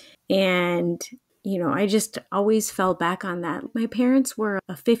 And, I just always fell back on that. My parents were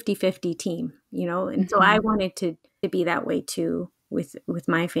a 50-50 team, and so I wanted to be that way too. With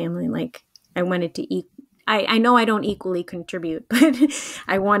my family, like I wanted to I know I don't equally contribute, but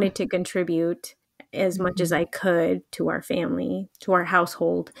I wanted to contribute as much as I could to our family, to our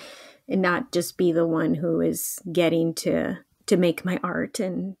household, and not just be the one who is getting to make my art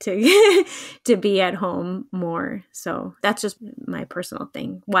and to to be at home more. So that's just my personal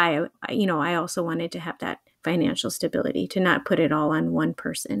thing. Why I also wanted to have that financial stability, to not put it all on one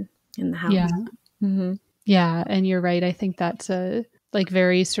person in the house. Yeah. Yeah. And you're right. I think that's a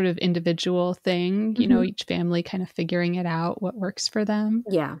very sort of individual thing, each family kind of figuring it out, what works for them.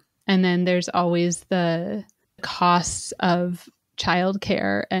 Yeah. And then there's always the costs of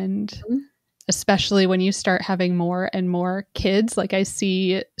childcare and especially when you start having more and more kids. Like I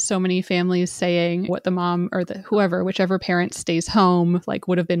see so many families saying what the mom or the whoever, whichever parent stays home, like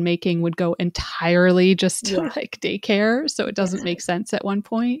would have been making would go entirely just to like daycare. So it doesn't make sense at one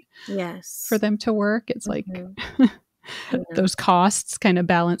point for them to work. It's like those costs kind of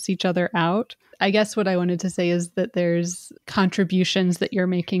balance each other out. I guess what I wanted to say is that there's contributions that you're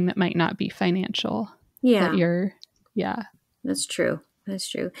making that might not be financial. Yeah. That's true. That's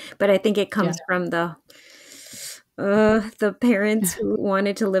true. But I think it comes from the parents who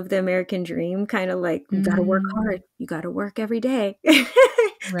wanted to live the American dream, kind of like, you got to work hard. You got to work every day.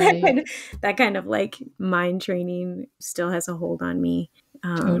 Right. that kind of like mind training still has a hold on me.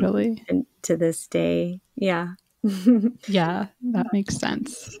 Totally. And to this day. Yeah. Yeah, that makes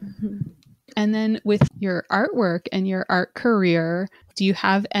sense. And then with your artwork and your art career, do you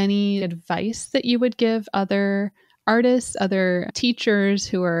have any advice that you would give other artists, other teachers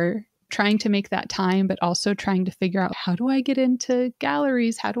who are trying to make that time, but also trying to figure out, how do I get into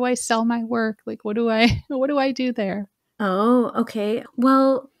galleries? How do I sell my work? Like, what do I do there? Oh, okay.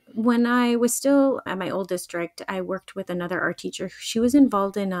 Well, when I was still at my old district, I worked with another art teacher. She was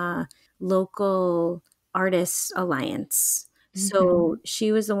involved in a local artists alliance. So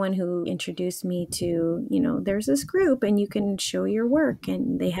she was the one who introduced me to, there's this group and you can show your work,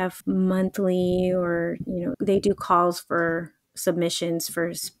 and they have monthly or, they do calls for submissions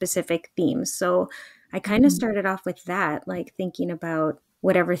for specific themes. So I kind of started off with that, like thinking about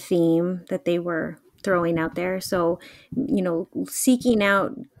whatever theme that they were throwing out there. So, seeking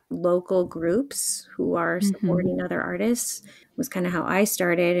out local groups who are supporting other artists was kind of how I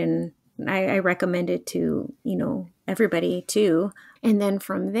started. And I recommend it to, everybody too. And then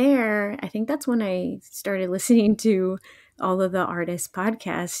from there, I think that's when I started listening to all of the artist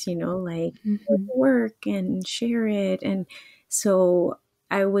podcasts, like work and share it. And so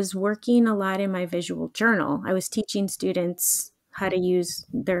I was working a lot in my visual journal. I was teaching students how to use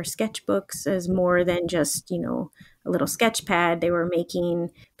their sketchbooks as more than just, a little sketch pad. They were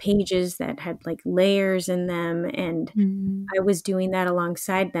making pages that had like layers in them. And I was doing that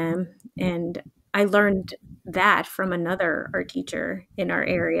alongside them. And I learned that from another art teacher in our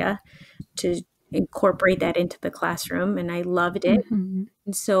area to incorporate that into the classroom. And I loved it. And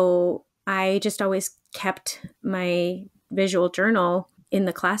so I just always kept my visual journal in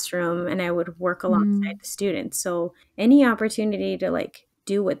the classroom, and I would work alongside the students. So any opportunity to like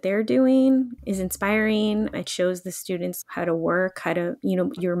do what they're doing is inspiring. It shows the students how to work, how to,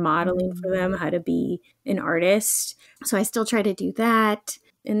 you're modeling for them how to be an artist. So I still try to do that.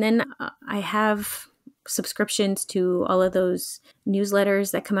 And then I have subscriptions to all of those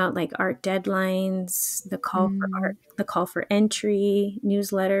newsletters that come out, like Art Deadlines, the Call for Art, the Call for Entry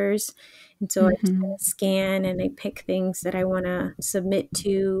newsletters. And so I just kind of scan and I pick things that I want to submit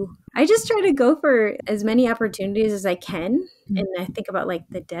to. I just try to go for as many opportunities as I can. And I think about like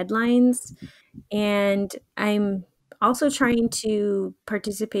the deadlines. And I'm also trying to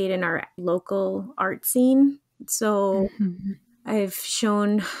participate in our local art scene. So I've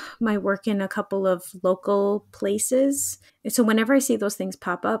shown my work in a couple of local places. So whenever I see those things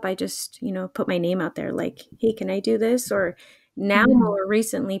pop up, I just, put my name out there like, hey, can I do this? Or now more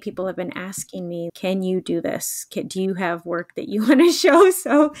recently, people have been asking me, can you do this? Do you have work that you want to show?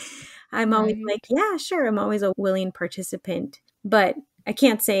 So I'm always like, yeah, sure. I'm always a willing participant. But I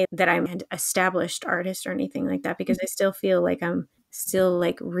can't say that I'm an established artist or anything like that, because I still feel like I'm still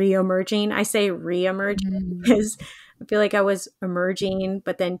like re-emerging. I say re-emerging because I feel like I was emerging,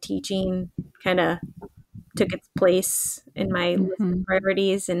 but then teaching kind of took its place in my list of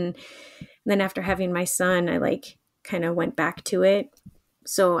priorities. And then after having my son, I like kind of went back to it.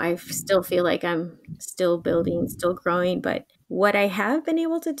 So I still feel like I'm still building, still growing. But what I have been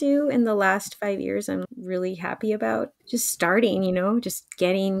able to do in the last 5 years, I'm really happy about. Just starting, just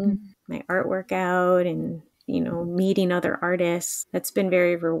getting my artwork out and, meeting other artists. That's been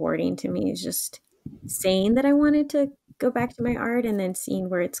very rewarding to me. Is just saying that I wanted to go back to my art and then seeing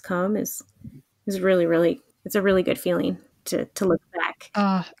where it's come is really, really, it's a really good feeling to look back.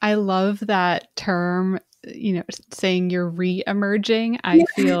 I love that term, saying you're re-emerging. I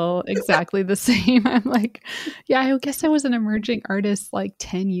feel exactly the same. I'm like, yeah, I guess I was an emerging artist like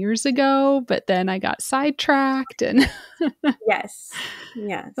 10 years ago, but then I got sidetracked and yes.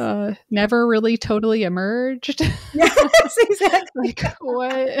 Never really totally emerged. Yes, exactly. Like,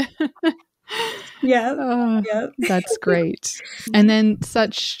 what? Yeah. That's great. And then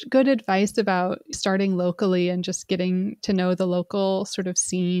such good advice about starting locally and just getting to know the local sort of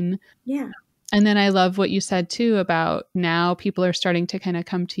scene. Yeah. And then I love what you said too about now people are starting to kind of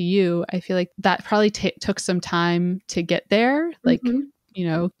come to you. I feel like that probably took some time to get there. Like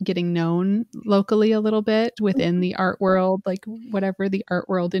getting known locally a little bit within the art world, like whatever the art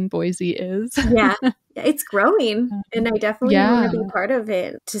world in Boise is. Yeah, it's growing, and I definitely want to be Yeah. part of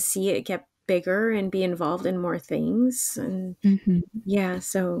it to see it get bigger and be involved in more things. And yeah,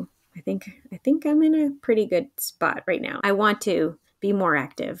 so I think I'm in a pretty good spot right now. I want to be more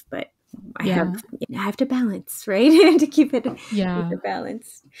active, but I have to balance, right? to keep it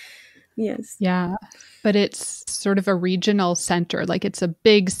balanced. Yes. Yeah. But it's sort of a regional center. Like it's a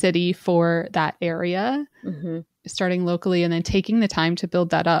big city for that area, starting locally and then taking the time to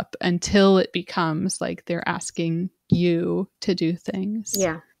build that up until it becomes like they're asking you to do things.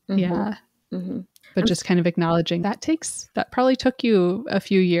 Yeah. Yeah. But just kind of acknowledging that probably took you a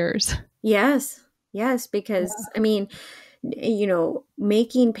few years. Yes. Because I mean,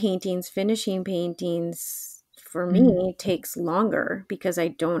 making paintings, finishing paintings for me takes longer because I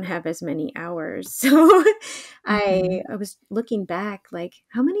don't have as many hours. So I was looking back, like,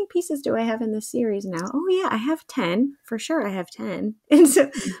 how many pieces do I have in this series now? Oh yeah, I have 10 for sure. I have 10. And so,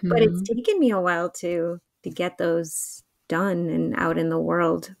 but it's taken me a while to get those done and out in the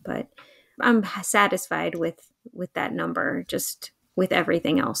world, but I'm satisfied with that number, just with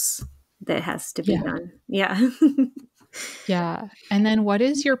everything else that has to be done. Yeah. Yeah. And then what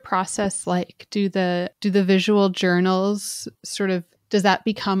is your process like? Do the visual journals does that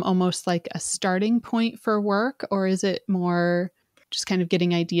become almost like a starting point for work, or is it more just kind of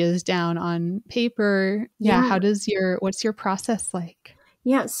getting ideas down on paper? Yeah. What's your process like?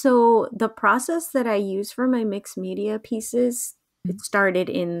 Yeah. So the process that I use for my mixed media pieces, it started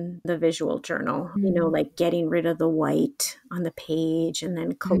in the visual journal, like getting rid of the white on the page and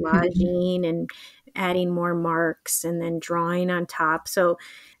then collaging and adding more marks and then drawing on top. So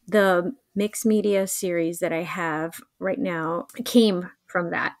the mixed media series that I have right now came from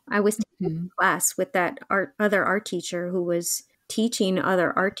that. I was taking a class with that other art teacher who was teaching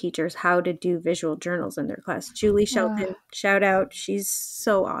other art teachers how to do visual journals in their class. Julie Shelton, shout out. She's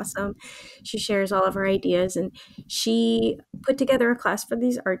so awesome. She shares all of her ideas, and she put together a class for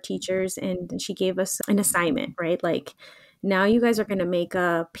these art teachers, and she gave us an assignment, right? Like, now you guys are going to make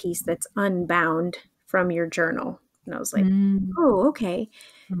a piece that's unbound from your journal. And I was like, oh, okay.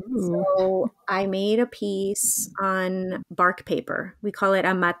 So I made a piece on bark paper. We call it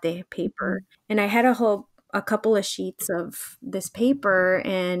amate paper. And I had a couple of sheets of this paper,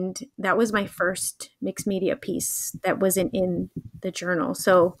 and that was my first mixed media piece that wasn't in the journal.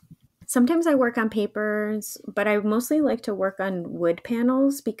 So sometimes I work on papers, but I mostly like to work on wood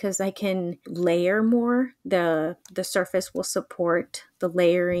panels because I can layer more. The surface will support the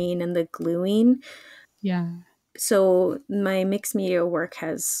layering and the gluing. Yeah. So my mixed media work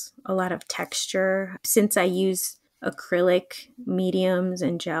has a lot of texture. Since I use acrylic mediums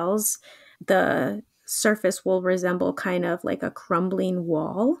and gels, the surface will resemble kind of like a crumbling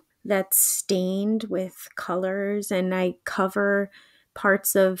wall that's stained with colors, and I cover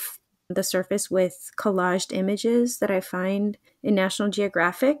parts of the surface with collaged images that I find in National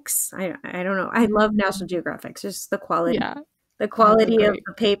Geographics. I don't know. I love National Geographics. Just the quality, the quality of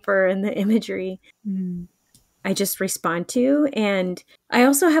the paper and the imagery. I just respond to. And I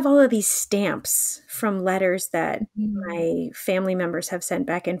also have all of these stamps from letters that my family members have sent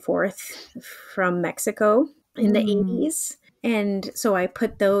back and forth from Mexico in the 80s. And so I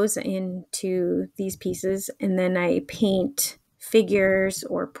put those into these pieces, and then I paint figures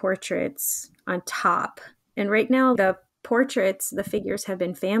or portraits on top. And right now the figures have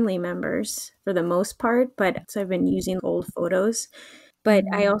been family members for the most part, but so I've been using old photos. But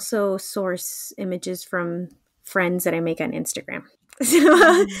I also source images from friends that I make on Instagram.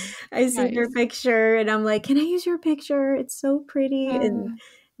 So I see their picture and I'm like, can I use your picture? It's so pretty.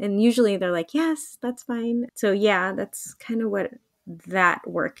 And usually they're like, yes, that's fine. So yeah, that's kind of what that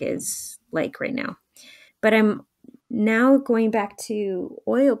work is like right now. But I'm now going back to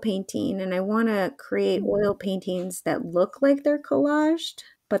oil painting, and I want to create oil paintings that look like they're collaged,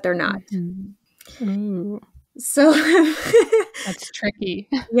 but they're not. So that's tricky.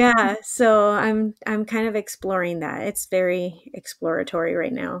 Yeah, so I'm kind of exploring that. It's very exploratory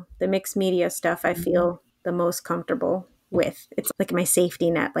right now. The mixed media stuff I feel the most comfortable with. It's like my safety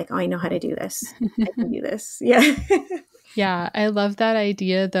net, like, oh, I know how to do this. I can do this. Yeah. Yeah, I love that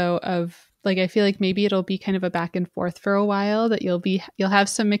idea though of like, I feel like maybe it'll be kind of a back and forth for a while, that you'll have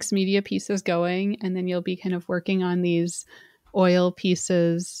some mixed media pieces going, and then you'll be kind of working on these oil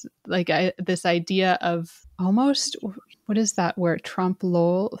pieces, like this idea of almost, what is that word?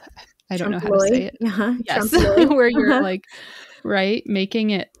 Trompe-l'oeil? I don't know how to say it. Yes. Where you're like, right, making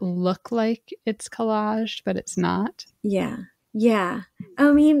it look like it's collaged, but it's not. Yeah.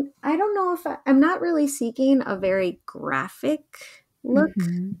 I mean, I don't know if I'm not really seeking a very graphic look,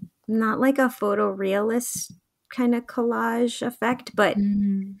 not like a photorealist kind of collage effect, but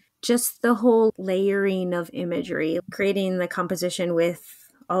just the whole layering of imagery, creating the composition with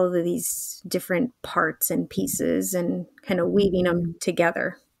all of these different parts and pieces and kind of weaving them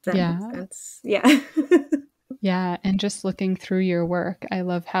together. If that makes sense. Yeah. Yeah. And just looking through your work, I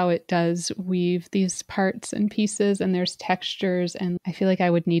love how it does weave these parts and pieces, and there's textures. And I feel like I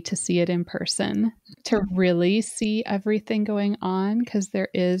would need to see it in person to really see everything going on, because there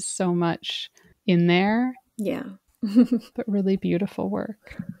is so much in there. Yeah. But really beautiful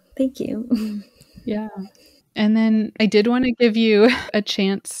work. Thank you. Yeah. And then I did want to give you a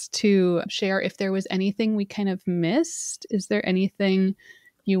chance to share if there was anything we kind of missed. Is there anything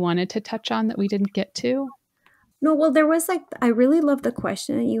you wanted to touch on that we didn't get to? No, well, there was I really love the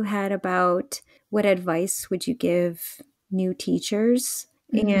question that you had about what advice would you give new teachers?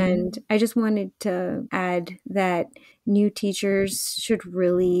 And I just wanted to add that new teachers should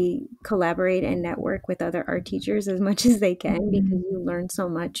really collaborate and network with other art teachers as much as they can, because you learn so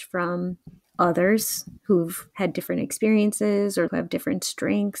much from others who've had different experiences or who have different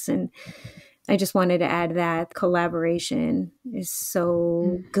strengths. And I just wanted to add that collaboration is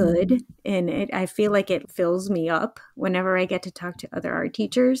so good. And I feel like it fills me up whenever I get to talk to other art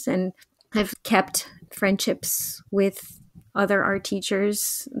teachers. And I've kept friendships with other art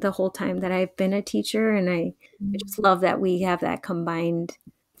teachers the whole time that I've been a teacher. And I just love that we have that combined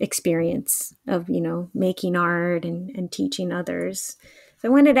experience of, making art and teaching others. So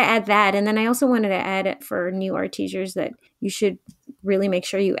I wanted to add that. And then I also wanted to add it for new art teachers that you should really make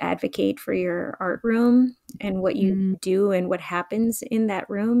sure you advocate for your art room and what you do and what happens in that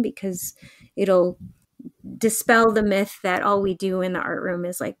room, because it'll dispel the myth that all we do in the art room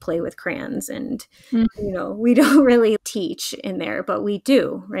is like play with crayons and, we don't really teach in there, but we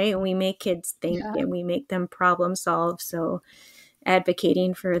do, right? And we make kids think and we make them problem solve. So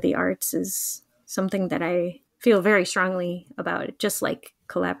advocating for the arts is something that I feel very strongly about, just like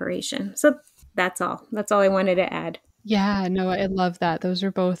collaboration. So that's all I wanted to add. Yeah, no, I love that. Those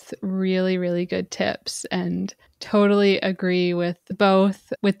are both really, really good tips, and totally agree with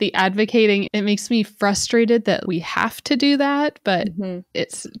both. With the advocating, it makes me frustrated that we have to do that, but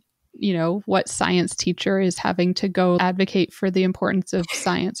it's, what science teacher is having to go advocate for the importance of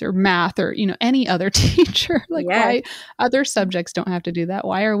science or math or, any other teacher? Why other subjects don't have to do that?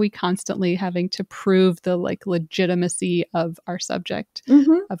 Why are we constantly having to prove the legitimacy of our subject,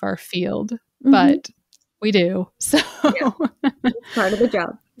 of our field? But we do. So it's part of the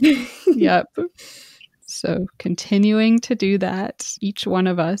job. Yep. So continuing to do that, each one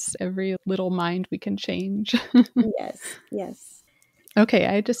of us, every little mind we can change. Yes. Okay,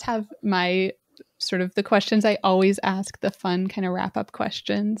 I just have my sort of the questions I always ask, the fun kind of wrap up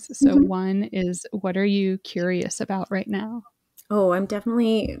questions. So one is, what are you curious about right now? Oh, I'm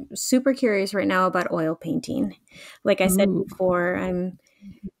definitely super curious right now about oil painting. Like I said before, I'm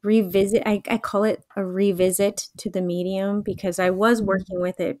I call it a revisit to the medium, because I was working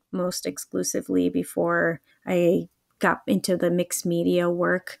with it most exclusively before I got into the mixed media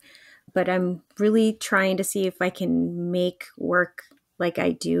work. But I'm really trying to see if I can make work like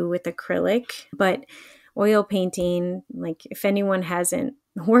I do with acrylic. But oil painting, like if anyone hasn't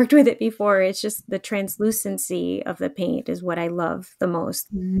worked with it before, it's just the translucency of the paint is what I love the most.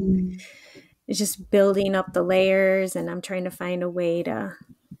 It's just building up the layers, and I'm trying to find a way to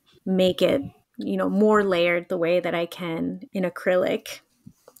make it, more layered the way that I can in acrylic.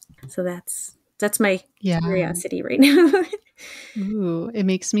 So that's my curiosity right now. Ooh, it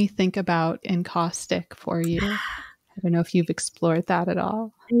makes me think about encaustic for you. I don't know if you've explored that at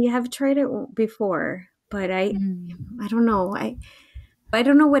all. I have tried it before, but I don't know. I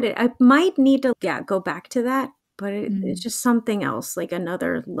don't know what I might need to go back to that, but it's just something else, like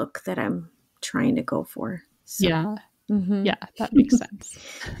another look that I'm trying to go for. So. Yeah. Yeah, that makes sense.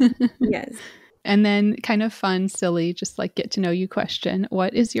 Yes. And then kind of fun, silly, just like get to know you question.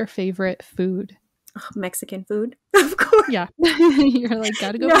 What is your favorite food? Oh, Mexican food, of course. Yeah. You're like,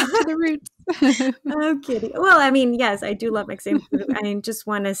 gotta go back to the roots. I'm kidding. Well, I mean, yes, I do love Mexican food. I just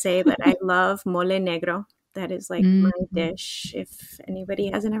want to say that I love mole negro. That is like my dish. If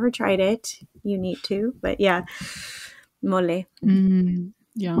anybody hasn't ever tried it, you need to. But yeah, mole.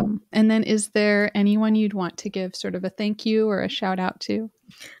 Yum. And then is there anyone you'd want to give sort of a thank you or a shout out to?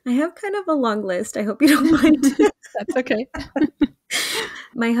 I have kind of a long list. I hope you don't mind. That's okay.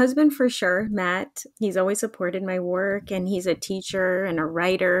 My husband, for sure, Matt, he's always supported my work, and he's a teacher and a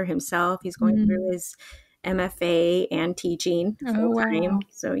writer himself. He's going through his MFA and teaching full time.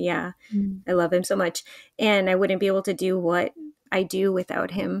 So yeah, I love him so much. And I wouldn't be able to do what I do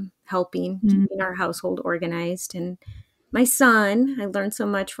without him helping keeping our household organized. And my son. I learned so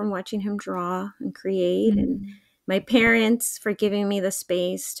much from watching him draw and create, and my parents for giving me the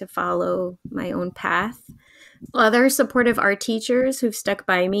space to follow my own path. Other supportive art teachers who've stuck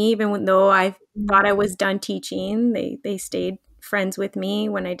by me, even though I thought I was done teaching. They stayed friends with me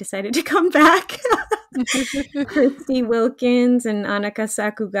when I decided to come back. Christy Wilkins and Annika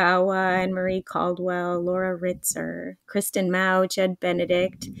Sakugawa and Marie Caldwell, Laura Ritzer, Kristen Mao, Jed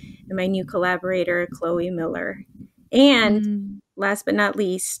Benedict, and my new collaborator, Chloe Miller. And last but not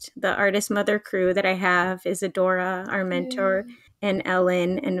least, the artist mother crew that I have, Isadora, our mentor, and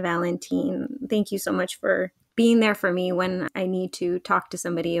Ellen and Valentine. Thank you so much for being there for me when I need to talk to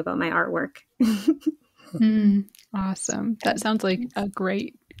somebody about my artwork. Awesome. That sounds like a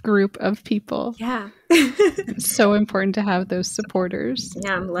great group of people. Yeah. It's so important to have those supporters.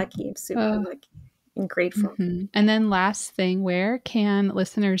 Yeah, I'm lucky. I'm super lucky and grateful. And then last thing, where can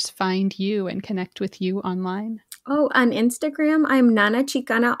listeners find you and connect with you online? Oh, on Instagram, I'm Nana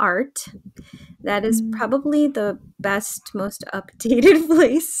Chicana Art. That is probably the best, most updated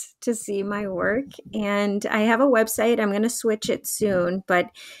place to see my work. And I have a website. I'm going to switch it soon, but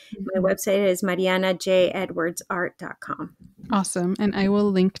my website is mariannajedwardsart.com. Awesome. And I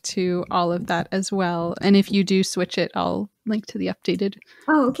will link to all of that as well. And if you do switch it, I'll link to the updated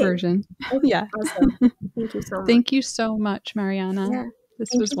version. Okay. Yeah. Awesome. Thank you so much. Thank you so much, Marianna. Yeah. This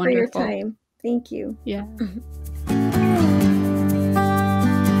Thank was you wonderful. For your time. Thank you. Yeah.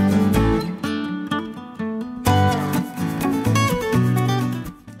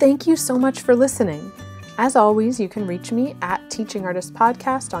 Thank you so much for listening. As always, you can reach me at Teaching Artist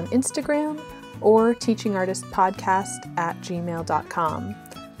Podcast on Instagram or teachingartistpodcast@gmail.com.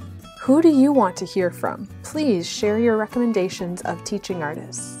 Who do you want to hear from? Please share your recommendations of teaching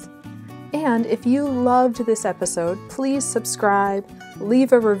artists. And if you loved this episode, please subscribe,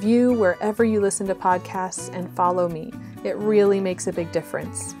 leave a review wherever you listen to podcasts, and follow me. It really makes a big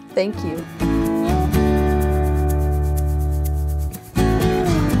difference. Thank you.